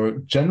blades, or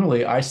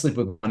generally I sleep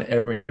with one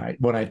every night.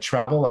 When I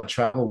travel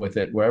with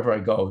it wherever I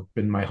go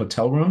in my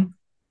hotel room.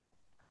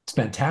 It's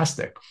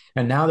fantastic.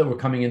 And now that we're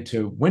coming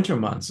into winter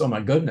months, oh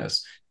my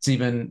goodness, it's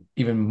even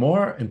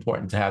more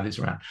important to have these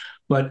around.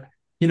 But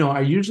I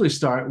usually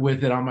start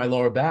with it on my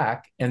lower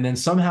back, and then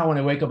somehow when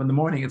I wake up in the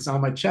morning, it's on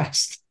my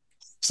chest.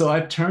 So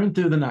I've turned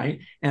through the night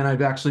and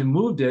I've actually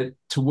moved it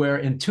to where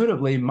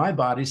intuitively my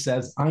body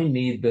says, I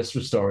need this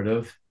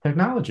restorative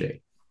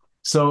technology.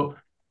 So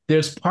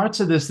there's parts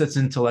of this that's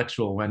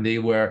intellectual, Wendy,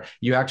 where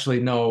you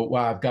actually know,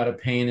 wow, I've got a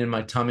pain in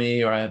my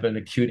tummy or I have an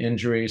acute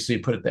injury. So you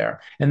put it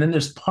there. And then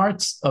there's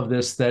parts of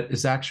this that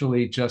is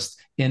actually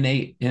just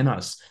innate in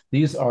us.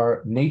 These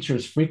are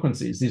nature's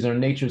frequencies. These are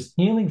nature's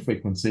healing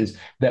frequencies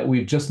that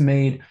we've just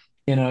made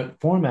in a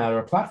format or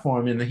a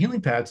platform in the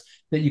healing pads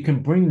that you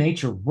can bring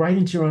nature right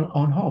into your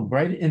own home,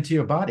 right into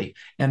your body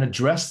and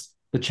address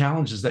the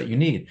challenges that you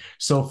need.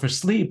 So for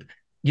sleep,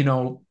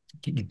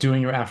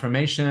 doing your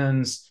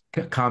affirmations,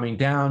 calming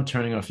down,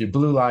 turning off your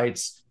blue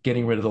lights,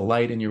 getting rid of the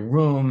light in your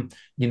room,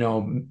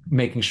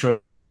 making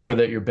sure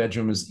that your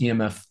bedroom is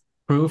EMF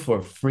proof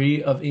or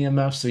free of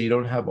EMF so you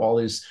don't have all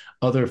these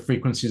other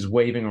frequencies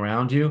waving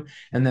around you,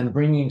 and then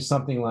bringing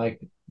something like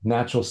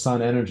natural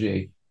sun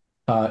energy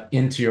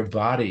into your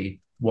body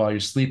while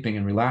you're sleeping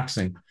and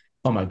relaxing.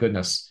 Oh my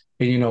goodness.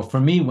 And, for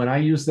me, when I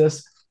use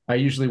this, I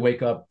usually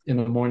wake up in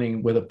the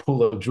morning with a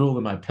pool of drool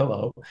in my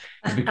pillow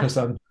because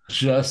I'm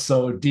just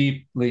so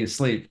deeply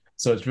asleep.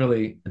 So it's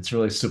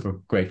really super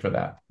great for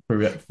that,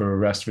 for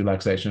rest,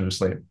 relaxation, and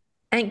sleep.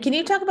 And can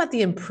you talk about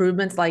the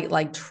improvements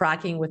like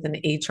tracking with an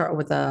HR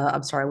with a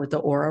I'm sorry, with the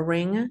Aura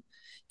Ring?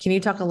 Can you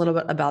talk a little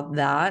bit about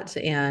that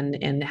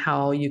and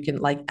how you can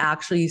like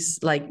actually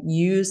like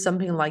use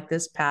something like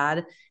this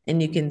pad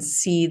and you can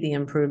see the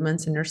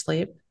improvements in your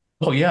sleep?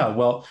 Oh yeah,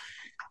 well,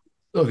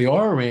 so the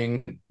Aura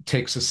Ring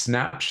takes a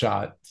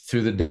snapshot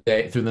through the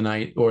day, through the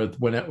night, or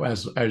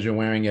as you're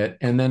wearing it,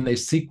 and then they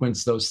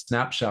sequence those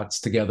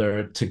snapshots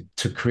together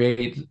to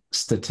create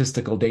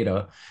statistical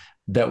data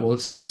that will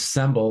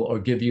assemble or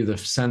give you the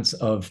sense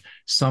of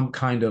some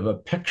kind of a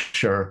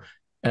picture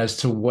as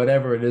to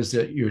whatever it is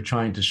that you're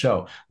trying to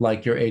show,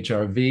 like your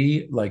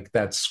HRV, like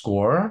that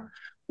score,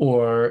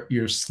 or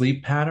your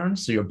sleep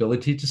patterns, so your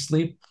ability to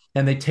sleep.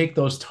 And they take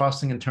those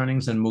tossing and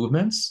turnings and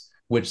movements,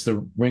 which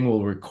the ring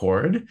will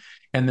record,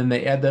 and then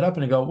they add that up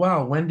and they go,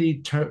 wow,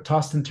 Wendy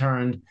tossed and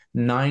turned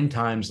 9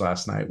 times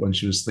last night when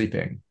she was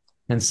sleeping.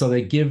 And so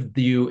they give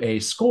you a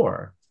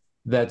score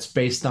that's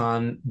based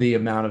on the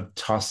amount of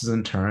tosses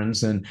and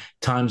turns and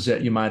times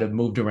that you might have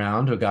moved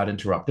around or got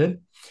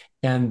interrupted.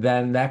 And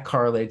then that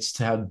correlates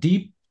to how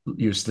deep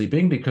you're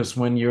sleeping, because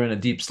when you're in a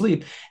deep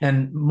sleep,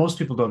 and most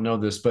people don't know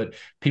this, but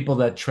people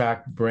that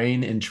track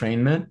brain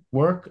entrainment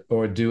work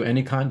or do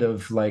any kind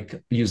of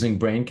like using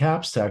brain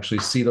caps to actually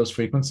see those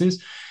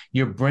frequencies,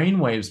 your brain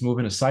waves move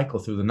in a cycle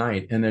through the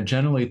night, and they're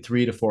generally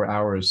 3 to 4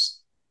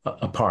 hours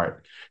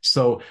apart.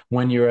 So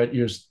when you're at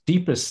your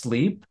deepest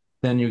sleep,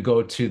 then you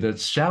go to the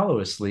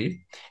shallowest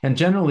sleep, and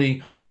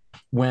generally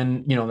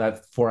when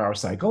that 4 hour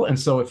cycle. And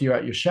so if you're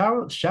at your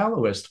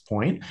shallowest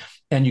point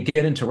and you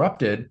get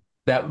interrupted,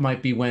 that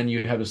might be when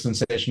you have a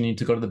sensation you need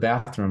to go to the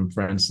bathroom,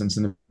 for instance,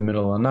 in the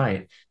middle of the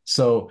night.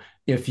 So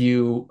if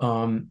you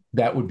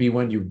that would be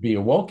when you'd be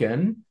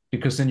awoken,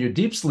 because in your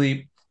deep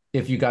sleep,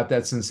 if you got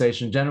that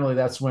sensation, generally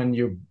that's when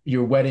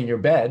you're wetting your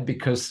bed,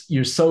 because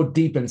you're so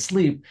deep in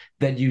sleep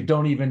that you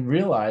don't even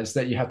realize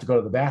that you have to go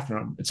to the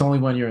bathroom. It's only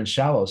when you're in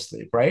shallow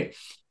sleep, right?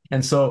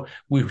 And so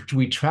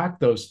we track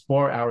those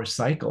 4 hour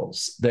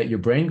cycles that your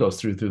brain goes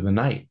through the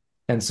night.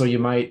 And so you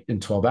might, in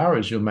 12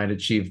 hours, you might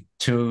achieve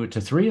 2 to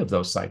 3 of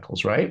those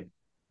cycles, right?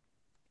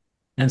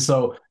 And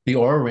so the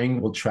Aura Ring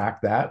will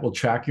track that, will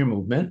track your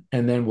movement,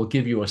 and then will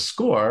give you a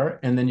score.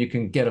 And then you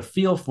can get a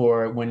feel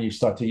for, when you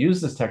start to use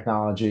this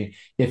technology,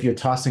 if you're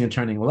tossing and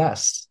turning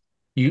less.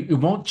 It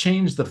won't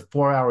change the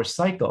 4 hour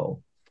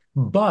cycle,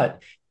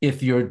 but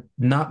if you're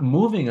not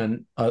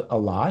moving a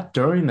lot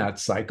during that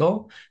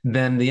cycle,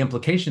 then the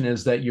implication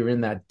is that you're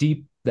in that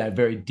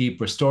very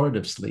deep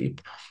restorative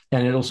sleep,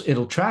 and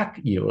it'll track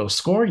you, it'll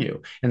score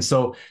you. And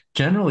so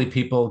generally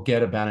people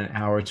get about an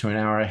hour to an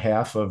hour and a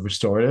half of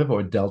restorative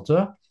or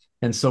delta.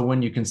 And so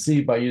when you can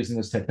see by using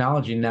this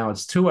technology, now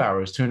it's 2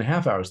 hours,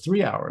 2.5 hours,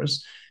 3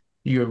 hours,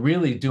 you're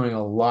really doing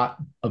a lot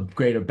of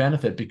greater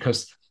benefit,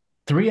 because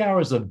 3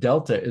 hours of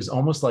delta is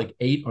almost like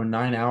 8 or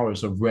 9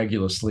 hours of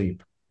regular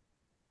sleep.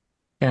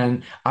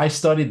 And I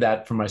studied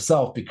that for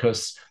myself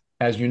because,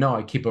 as you know,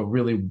 I keep a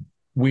really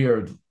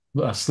weird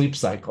sleep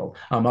cycle.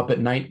 I'm up at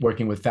night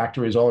working with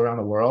factories all around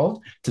the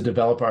world to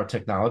develop our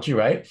technology,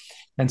 right?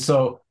 And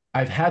so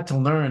I've had to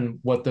learn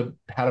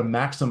how to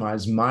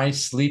maximize my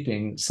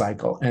sleeping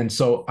cycle. And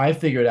so I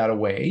figured out a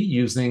way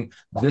using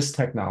this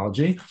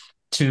technology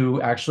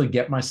to actually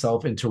get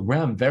myself into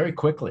REM very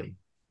quickly.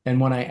 And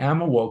when I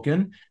am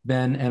awoken,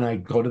 and I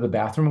go to the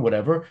bathroom or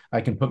whatever, I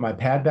can put my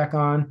pad back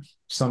on.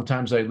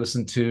 Sometimes I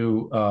listen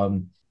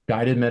to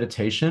guided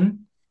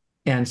meditation.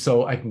 And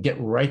so I can get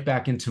right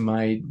back into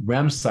my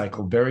REM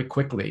cycle very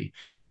quickly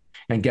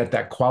and get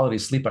that quality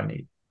sleep I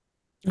need.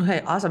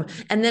 Okay, awesome.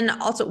 And then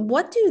also,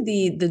 what do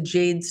the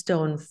jade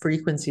stone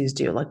frequencies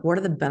do? Like, what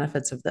are the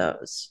benefits of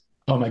those?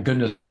 Oh my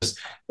goodness.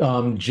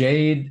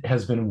 Jade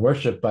has been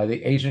worshipped by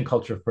the Asian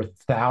culture for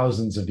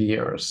thousands of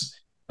years.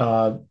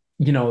 Uh,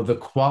 the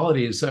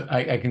qualities,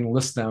 I can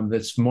list them,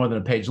 that's more than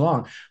a page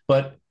long,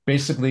 but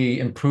basically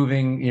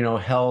improving,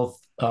 health,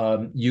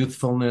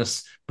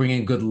 youthfulness,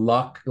 bringing good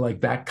luck,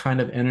 like that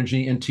kind of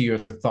energy into your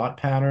thought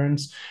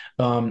patterns.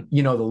 The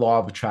law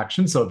of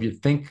attraction. So if you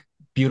think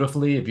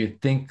beautifully, if you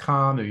think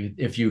calm,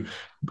 if you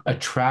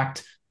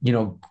attract,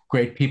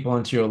 great people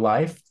into your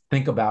life,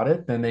 think about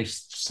it, then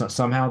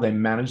somehow the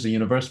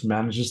universe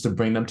manages to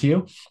bring them to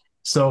you.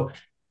 So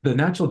the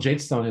natural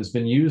jade stone has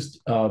been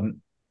used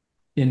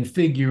in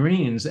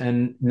figurines,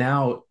 and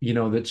now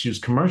that's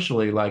used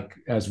commercially, like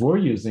as we're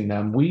using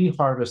them. We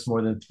harvest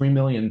more than 3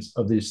 million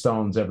of these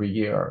stones every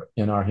year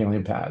in our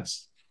healing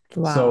pads.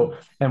 Wow. So,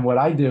 and what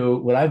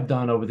I've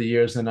done over the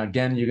years, and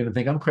again, you're going to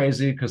think I'm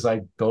crazy because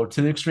I go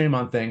to the extreme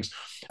on things.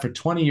 For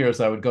 20 years,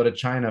 I would go to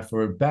China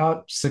for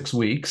about 6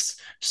 weeks,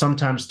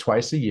 sometimes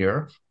twice a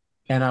year.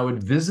 And I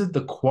would visit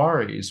the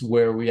quarries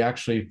where we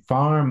actually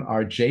farm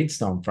our jade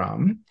stone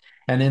from.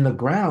 And in the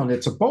ground,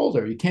 it's a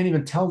boulder. You can't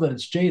even tell that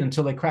it's jade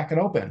until they crack it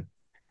open.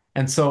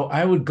 And so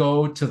I would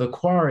go to the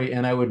quarry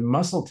and I would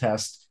muscle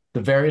test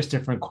the various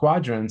different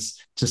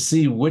quadrants to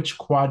see which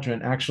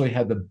quadrant actually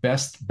had the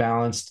best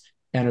balanced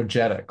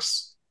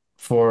energetics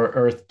for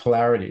Earth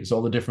polarities,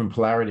 all the different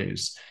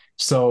polarities.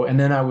 So, and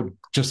then I would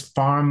just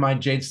farm my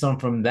jade stone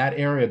from that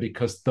area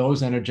because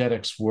those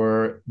energetics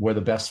were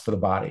the best for the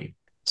body.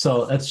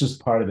 So that's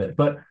just part of it.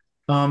 But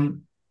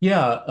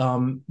yeah,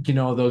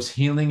 those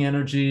healing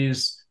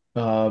energies,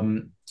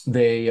 they're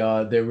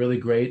really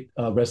great,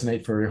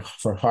 resonate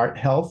for heart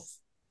health.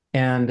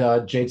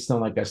 And jade stone,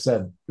 like I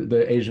said,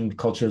 the Asian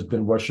culture has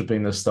been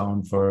worshiping this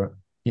stone for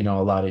a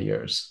lot of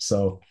years.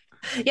 So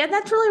Yeah,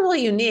 that's really,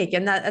 really unique.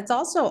 And that's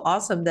also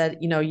awesome that,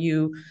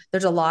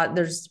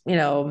 there's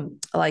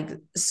like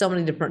so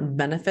many different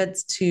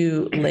benefits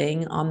to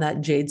laying on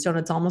that jade stone.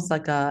 It's almost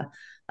like I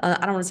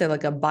don't want to say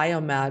like a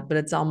biomat, but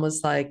it's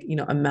almost like,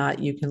 a mat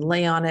you can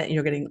lay on it and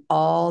you're getting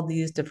all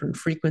these different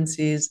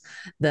frequencies,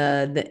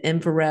 the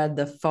infrared,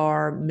 the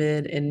far,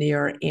 mid, and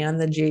near, and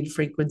the jade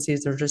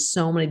frequencies. There's just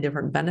so many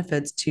different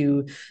benefits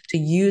to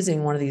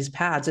using one of these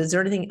pads. Is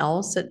there anything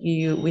else that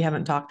we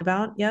haven't talked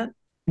about yet?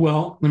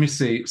 well, let me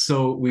see.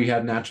 So we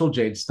have natural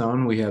jade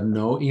stone. We have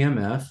no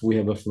EMF. We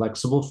have a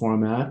flexible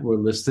format. We're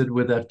listed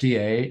with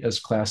FDA as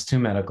class 2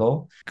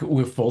 medical.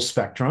 We're full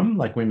spectrum,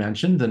 like we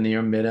mentioned, the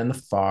near, mid, and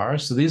the far.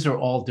 So these are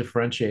all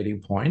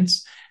differentiating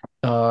points.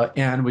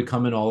 And we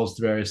come in all those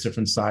various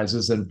different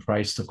sizes and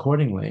priced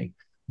accordingly.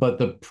 But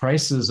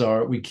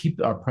we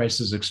keep our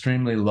prices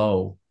extremely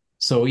low.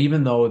 So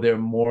even though they're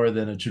more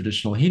than a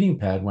traditional heating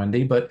pad,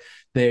 Wendy, but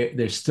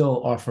they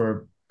still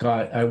offer,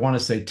 got, I want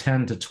to say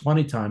 10 to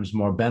 20 times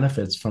more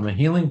benefits from a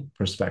healing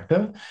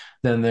perspective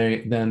than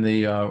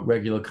the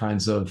regular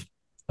kinds of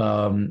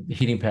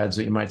heating pads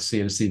that you might see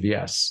at a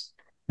CVS.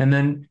 And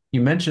then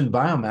you mentioned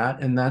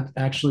biomat, and that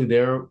actually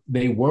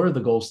they were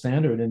the gold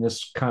standard in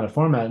this kind of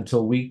format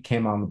until we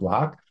came on the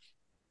block.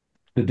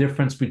 The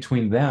difference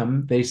between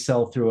them, they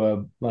sell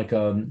through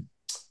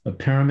a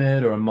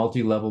pyramid or a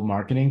multi-level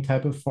marketing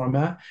type of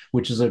format,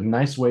 which is a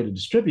nice way to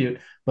distribute.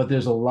 But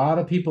there's a lot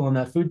of people in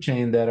that food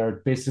chain that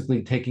are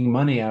basically taking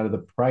money out of the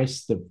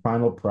price, the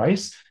final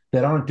price,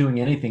 that aren't doing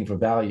anything for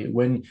value.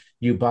 When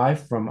you buy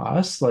from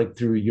us, like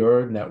through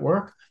your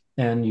network,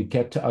 and you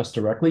get to us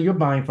directly, you're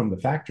buying from the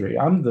factory.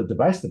 I'm the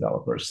device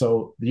developer.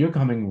 So you're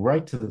coming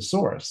right to the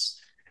source.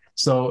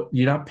 So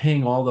you're not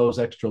paying all those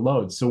extra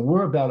loads. So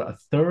we're about a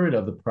third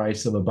of the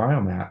price of a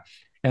biomat.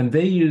 And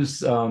they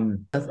use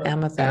With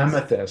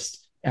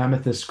amethyst.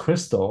 amethyst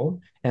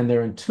crystal, and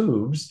they're in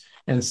tubes.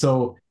 And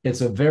so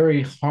it's a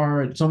very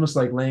hard, it's almost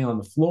like laying on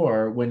the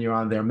floor when you're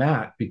on their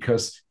mat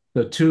because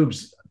the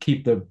tubes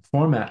keep the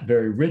format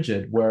very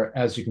rigid, where,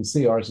 as you can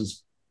see, ours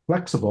is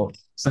flexible.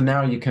 So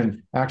now you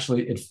can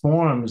actually, it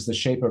forms the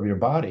shape of your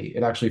body.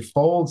 It actually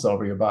folds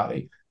over your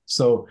body.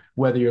 So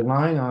whether you're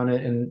lying on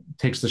it and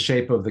takes the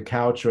shape of the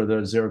couch or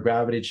the zero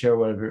gravity chair,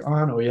 whatever you're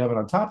on, or you have it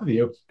on top of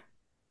you,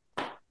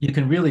 you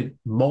can really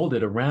mold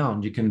it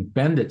around. You can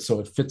bend it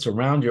so it fits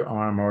around your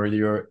arm or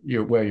your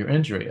where your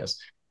injury is.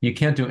 You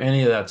can't do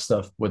any of that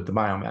stuff with the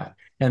biomat.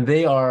 And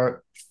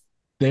they're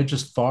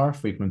just far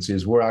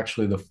frequencies. We're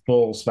actually the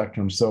full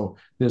spectrum. So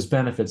there's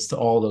benefits to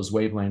all those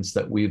wavelengths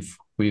that we've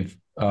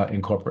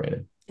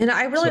incorporated. And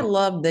I really So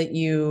love that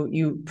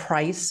you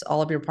price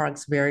all of your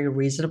products very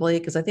reasonably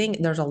because I think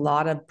there's a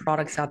lot of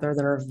products out there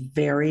that are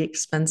very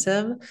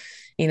expensive.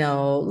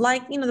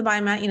 Like the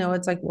biomat,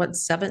 it's like what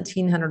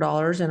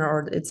 $1,700 and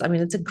or it's I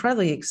mean it's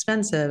incredibly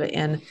expensive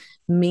and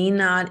may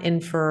not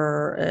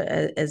infer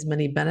as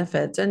many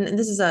benefits. And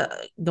this is a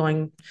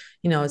going,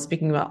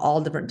 speaking about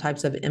all different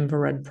types of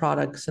infrared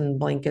products and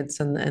blankets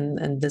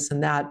and this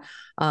and that,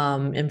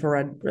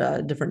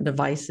 infrared different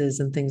devices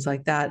and things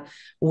like that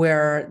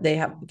where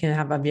can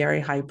have a very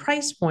high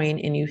price point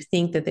and you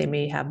think that they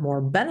may have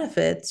more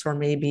benefits or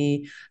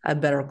maybe a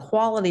better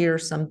quality or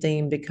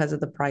something because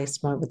of the price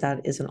point, but that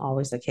isn't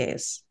always the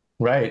case.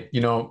 right,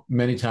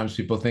 many times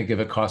people think if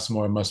it costs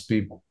more, it must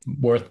be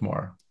worth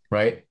more,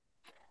 right?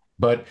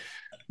 But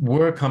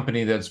we're a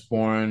company that's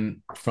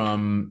born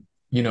from,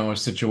 a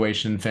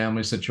situation,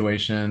 family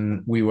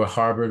situation. We were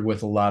harbored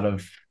with a lot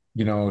of,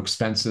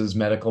 expenses,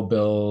 medical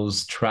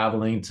bills,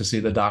 traveling to see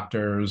the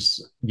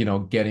doctors,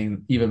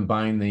 even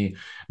buying the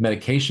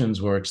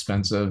medications were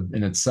expensive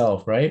in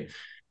itself, right?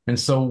 And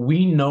so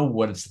we know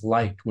what it's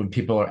like when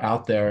people are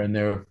out there and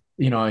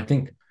I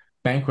think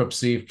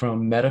bankruptcy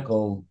from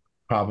medical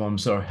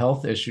problems or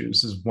health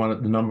issues is one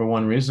of the number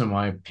one reason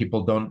why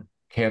people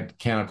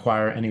can't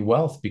acquire any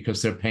wealth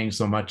because they're paying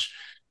so much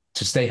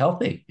to stay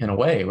healthy in a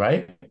way,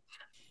 right?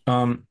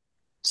 Um,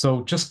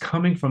 so just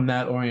coming from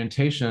that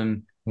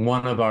orientation,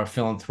 one of our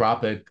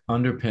philanthropic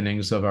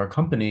underpinnings of our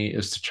company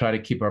is to try to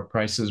keep our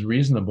prices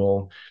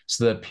reasonable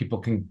so that people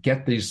can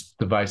get these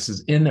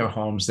devices in their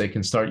homes, they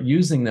can start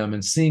using them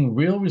and seeing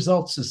real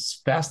results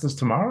as fast as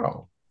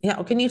tomorrow. Yeah,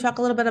 well, can you talk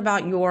a little bit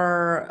about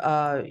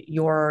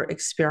your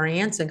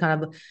experience and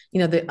kind of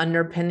the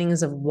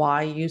underpinnings of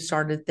why you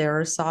started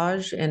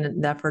Therasage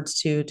and the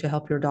efforts to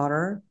help your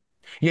daughter?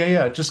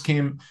 Yeah. It just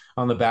came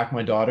on the back of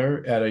my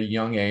daughter at a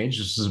young age.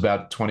 This is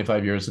about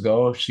 25 years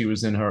ago. She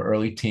was in her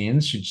early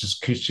teens.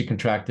 She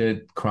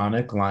contracted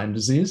chronic Lyme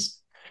disease.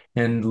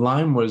 And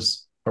Lyme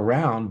was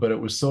around, but it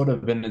was sort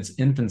of in its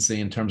infancy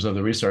in terms of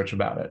the research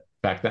about it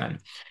back then.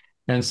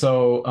 And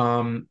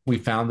so we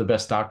found the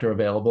best doctor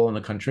available in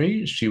the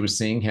country. She was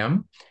seeing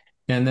him.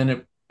 And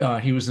then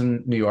he was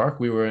in New York.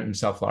 We were in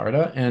South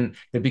Florida. And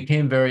it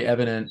became very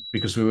evident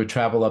because we would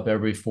travel up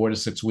every 4 to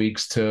 6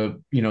 weeks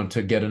to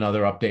get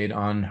another update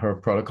on her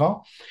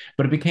protocol.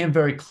 But it became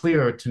very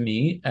clear to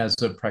me as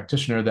a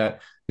practitioner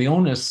that the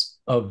onus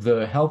of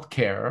the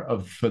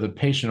healthcare for the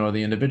patient or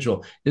the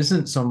individual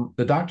isn't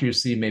the doctor you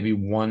see maybe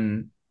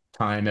one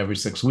time every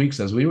 6 weeks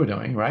as we were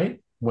doing, right?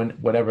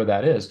 Whatever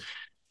that is.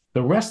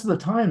 The rest of the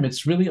time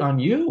it's really on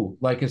you,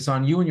 like it's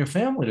on you and your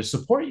family to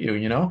support you.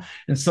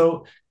 And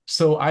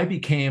so I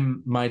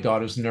became my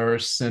daughter's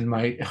nurse and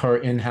her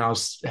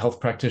in-house health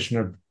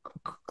practitioner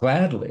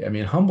gladly. I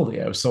mean,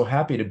 humbly. I was so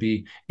happy to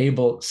be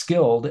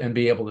skilled and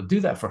be able to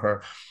do that for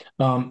her.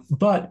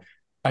 But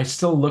I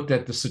still looked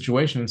at the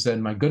situation and said,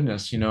 my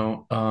goodness,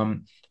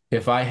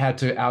 if I had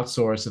to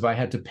outsource, if I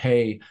had to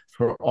pay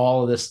for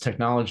all of this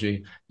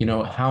technology,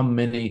 how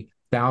many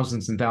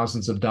thousands and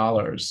thousands of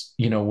dollars,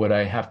 would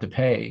I have to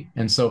pay?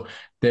 And so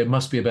there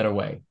must be a better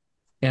way.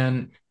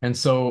 And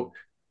so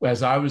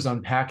as I was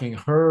unpacking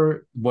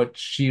what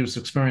she was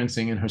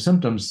experiencing in her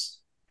symptoms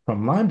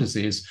from Lyme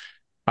disease,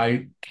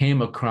 I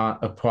came across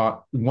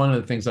one of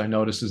the things I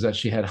noticed is that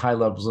she had high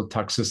levels of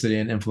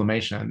toxicity and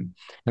inflammation.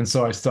 And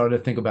so I started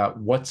to think about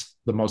what's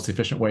the most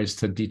efficient ways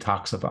to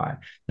detoxify.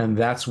 And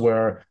that's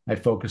where I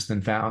focused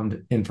and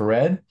found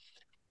infrared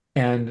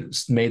and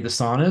made the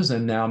saunas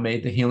and now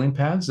made the healing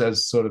pads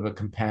as sort of a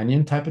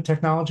companion type of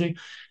technology,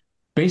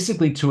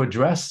 basically to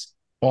address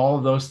all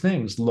of those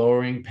things,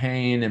 lowering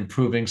pain,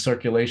 improving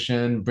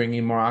circulation,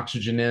 bringing more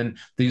oxygen in.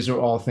 These are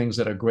all things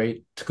that are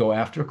great to go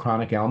after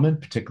chronic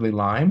ailment, particularly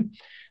Lyme.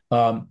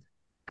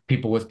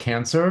 People with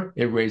cancer,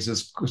 it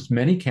raises,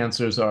 many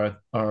cancers are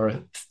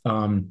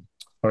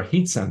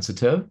heat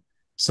sensitive.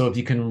 So if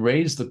you can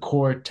raise the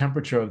core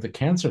temperature of the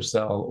cancer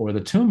cell or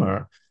the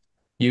tumor,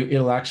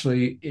 it'll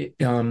actually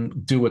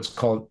do what's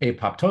called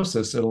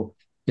apoptosis.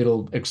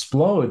 It'll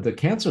explode the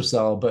cancer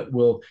cell, but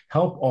will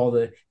help all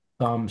the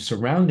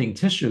surrounding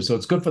tissues. So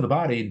it's good for the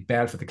body,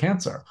 bad for the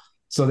cancer.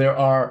 So there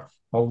are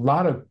a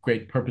lot of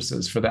great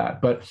purposes for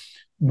that. But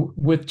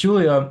with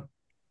Julia,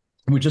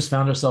 we just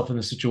found ourselves in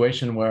a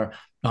situation where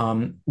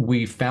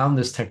we found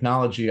this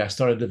technology. I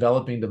started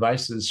developing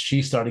devices.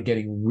 She started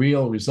getting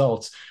real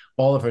results.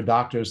 All of her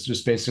doctors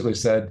just basically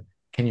said,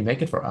 can you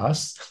make it for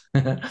us?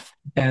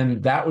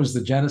 And that was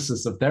the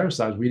genesis of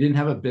Therasage. We didn't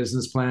have a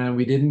business plan.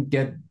 We didn't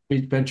get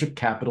venture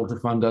capital to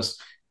fund us.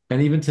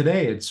 And even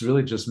today, it's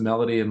really just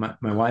Melody and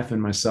my wife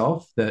and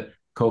myself that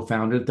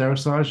co-founded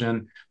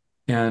Therasage.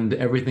 And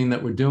everything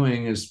that we're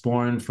doing is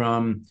born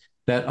from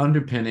that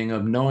underpinning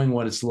of knowing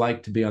what it's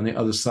like to be on the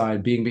other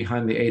side, being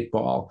behind the 8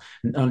 ball,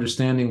 and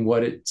understanding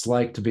what it's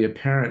like to be a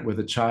parent with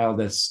a child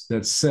that's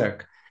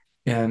sick,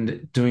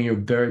 and doing your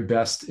very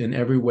best in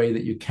every way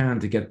that you can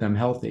to get them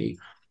healthy.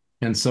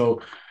 And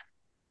so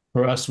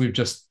for us, we've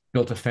just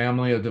built a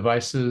family of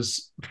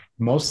devices,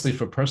 mostly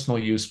for personal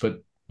use,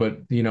 but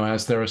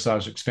as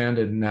Therasage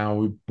expanded,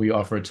 now we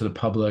offer it to the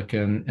public,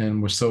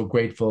 and we're so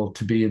grateful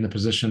to be in the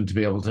position to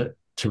be able to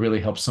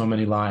really help so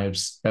many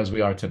lives as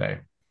we are today.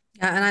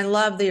 Yeah, and I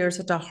love that you're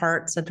such a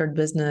heart-centered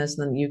business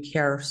and that you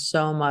care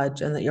so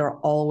much and that you're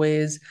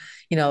always,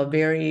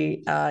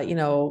 very,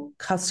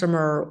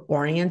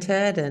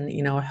 customer-oriented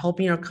and,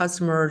 helping your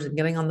customers and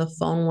getting on the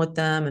phone with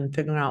them and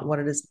figuring out what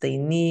it is they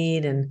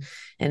need and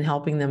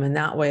helping them in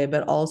that way,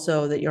 but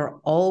also that you're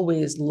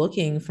always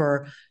looking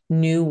for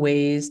new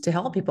ways to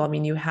help people. I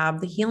mean, you have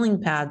the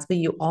healing pads, but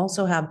you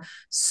also have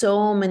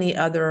so many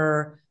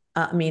other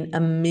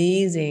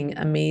amazing,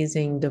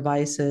 amazing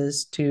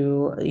devices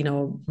to,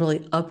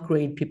 really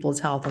upgrade people's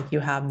health. Like you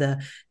have the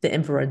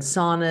infrared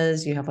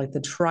saunas, you have like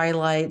the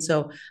Tri-Light.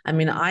 So,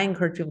 I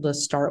encourage people to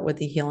start with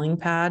the healing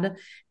pad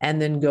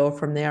and then go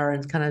from there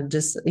and kind of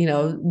just,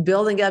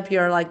 building up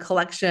your like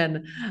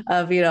collection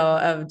of,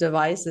 of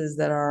devices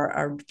that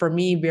are for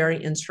me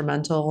very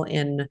instrumental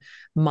in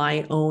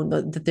my own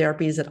the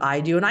therapies that I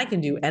do. And I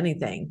can do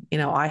anything.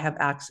 I have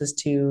access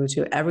to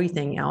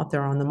everything out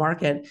there on the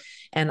market,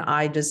 and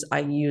I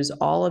use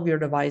all of your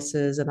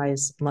devices and I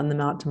lend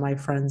them out to my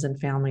friends and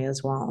family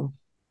as well.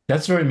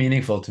 That's very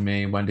meaningful to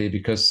me, Wendy,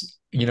 because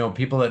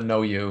people that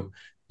know you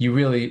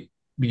really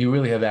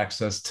have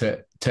access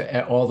to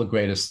all the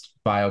greatest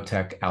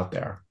biotech out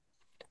there.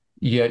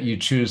 Yet you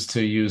choose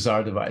to use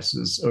our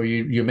devices, or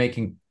you're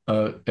making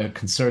a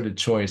concerted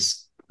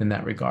choice in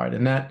that regard,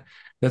 and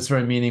that's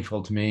very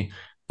meaningful to me,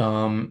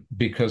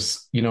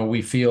 because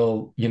we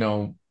feel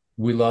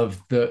we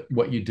love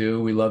what you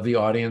do. We love the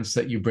audience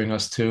that you bring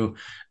us to.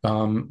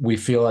 We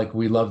feel like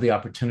we love the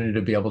opportunity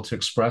to be able to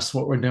express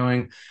what we're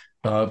doing.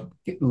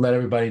 Let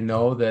everybody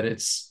know that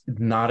it's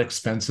not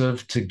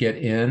expensive to get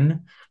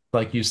in.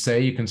 Like you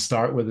say, you can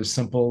start with a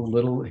simple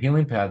little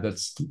healing pad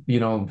that's a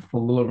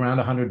little around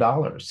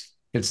 $100.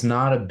 It's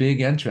not a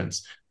big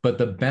entrance, but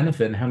the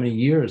benefit and how many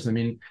years.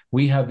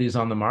 We have these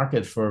on the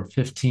market for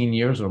 15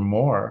 years or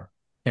more,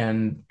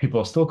 and people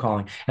are still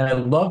calling. And I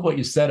love what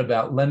you said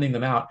about lending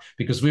them out,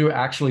 because we were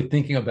actually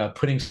thinking about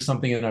putting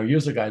something in our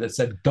user guide that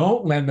said,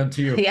 don't lend them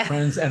to your Yeah.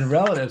 friends and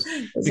relatives, So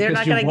you're because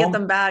not going to get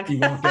them back. you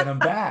won't get them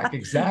back.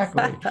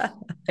 Exactly.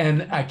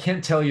 And I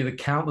can't tell you the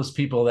countless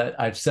people that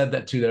I've said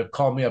that to, that have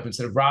called me up and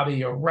said, Robby,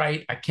 you're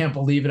right. I can't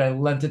believe it. I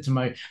lent it to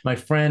my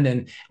friend,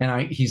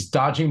 and he's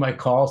dodging my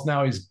calls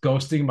now. He's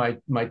ghosting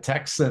my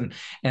texts,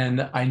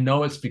 and I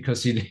know it's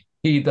because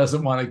he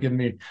doesn't want to give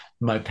me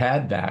my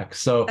pad back.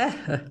 So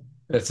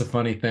that's a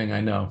funny thing. I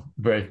know.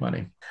 Very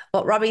funny.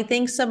 Well, Robby,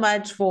 thanks so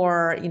much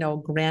for,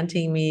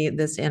 granting me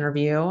this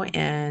interview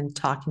and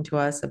talking to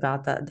us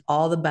about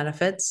all the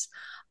benefits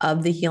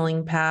of the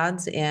healing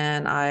pads.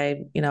 And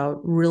I,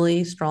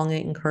 really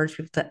strongly encourage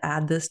people to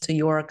add this to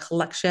your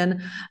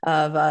collection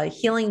of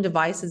healing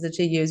devices that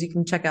you use. You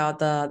can check out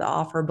the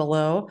offer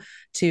below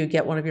to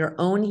get one of your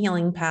own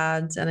healing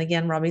pads. And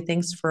again, Robby,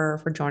 thanks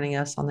for joining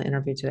us on the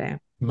interview today.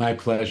 My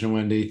pleasure,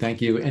 Wendy.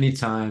 Thank you.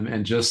 Anytime.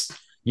 And just,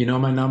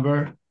 my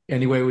number.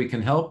 Any way we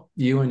can help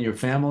you and your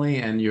family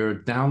and your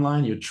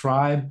downline, your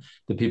tribe,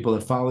 the people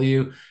that follow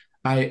you.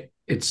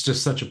 It's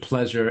just such a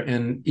pleasure.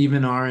 And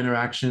even our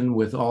interaction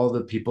with all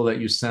the people that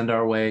you send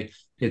our way,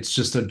 it's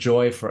just a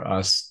joy for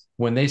us.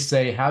 When they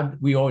say,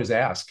 we always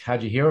ask,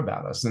 how'd you hear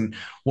about us? And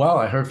well,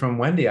 I heard from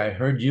Wendy. I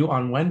heard you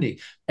on Wendy.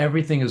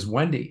 Everything is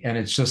Wendy. And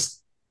it's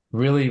just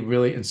really,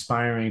 really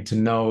inspiring to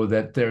know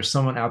that there's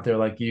someone out there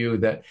like you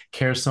that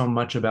cares so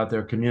much about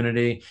their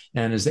community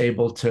and is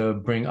able to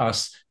bring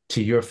us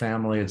to your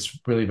family. It's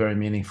really very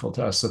meaningful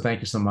to us. So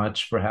thank you so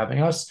much for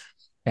having us.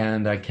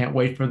 And I can't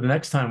wait for the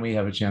next time we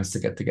have a chance to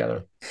get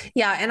together.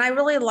 Yeah. And I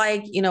really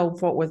like,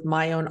 with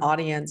my own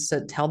audience,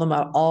 to tell them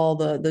about all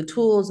the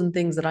tools and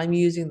things that I'm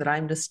using, that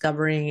I'm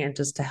discovering, and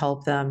just to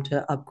help them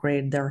to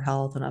upgrade their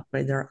health and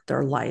upgrade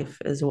their life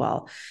as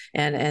well.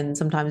 And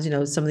sometimes,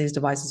 some of these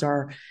devices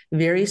are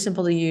very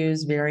simple to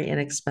use, very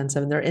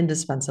inexpensive, and they're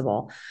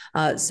indispensable.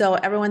 So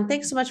everyone,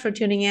 thanks so much for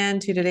tuning in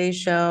to today's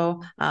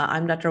show.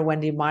 I'm Dr.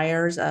 Wendy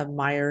Myers of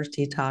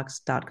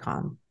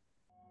MyersDetox.com.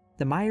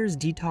 The Myers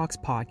Detox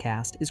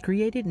podcast is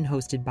created and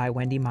hosted by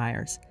Wendy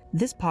Myers.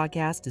 This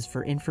podcast is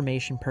for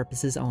information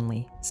purposes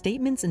only.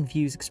 Statements and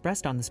views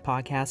expressed on this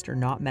podcast are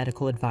not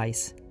medical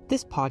advice.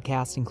 This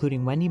podcast,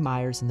 including Wendy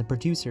Myers and the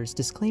producers,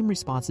 disclaim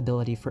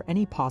responsibility for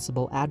any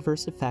possible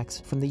adverse effects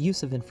from the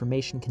use of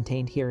information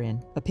contained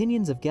herein.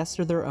 Opinions of guests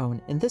are their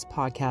own, and this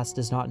podcast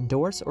does not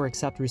endorse or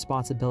accept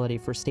responsibility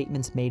for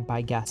statements made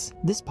by guests.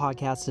 This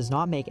podcast does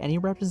not make any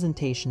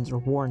representations or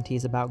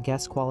warranties about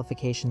guest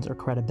qualifications or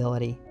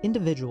credibility.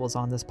 Individuals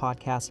on this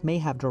podcast may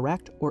have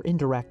direct or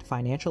indirect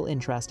financial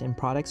interest in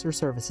products or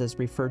services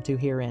referred to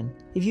herein.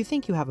 If you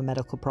think you have a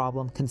medical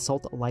problem,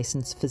 consult a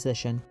licensed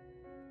physician.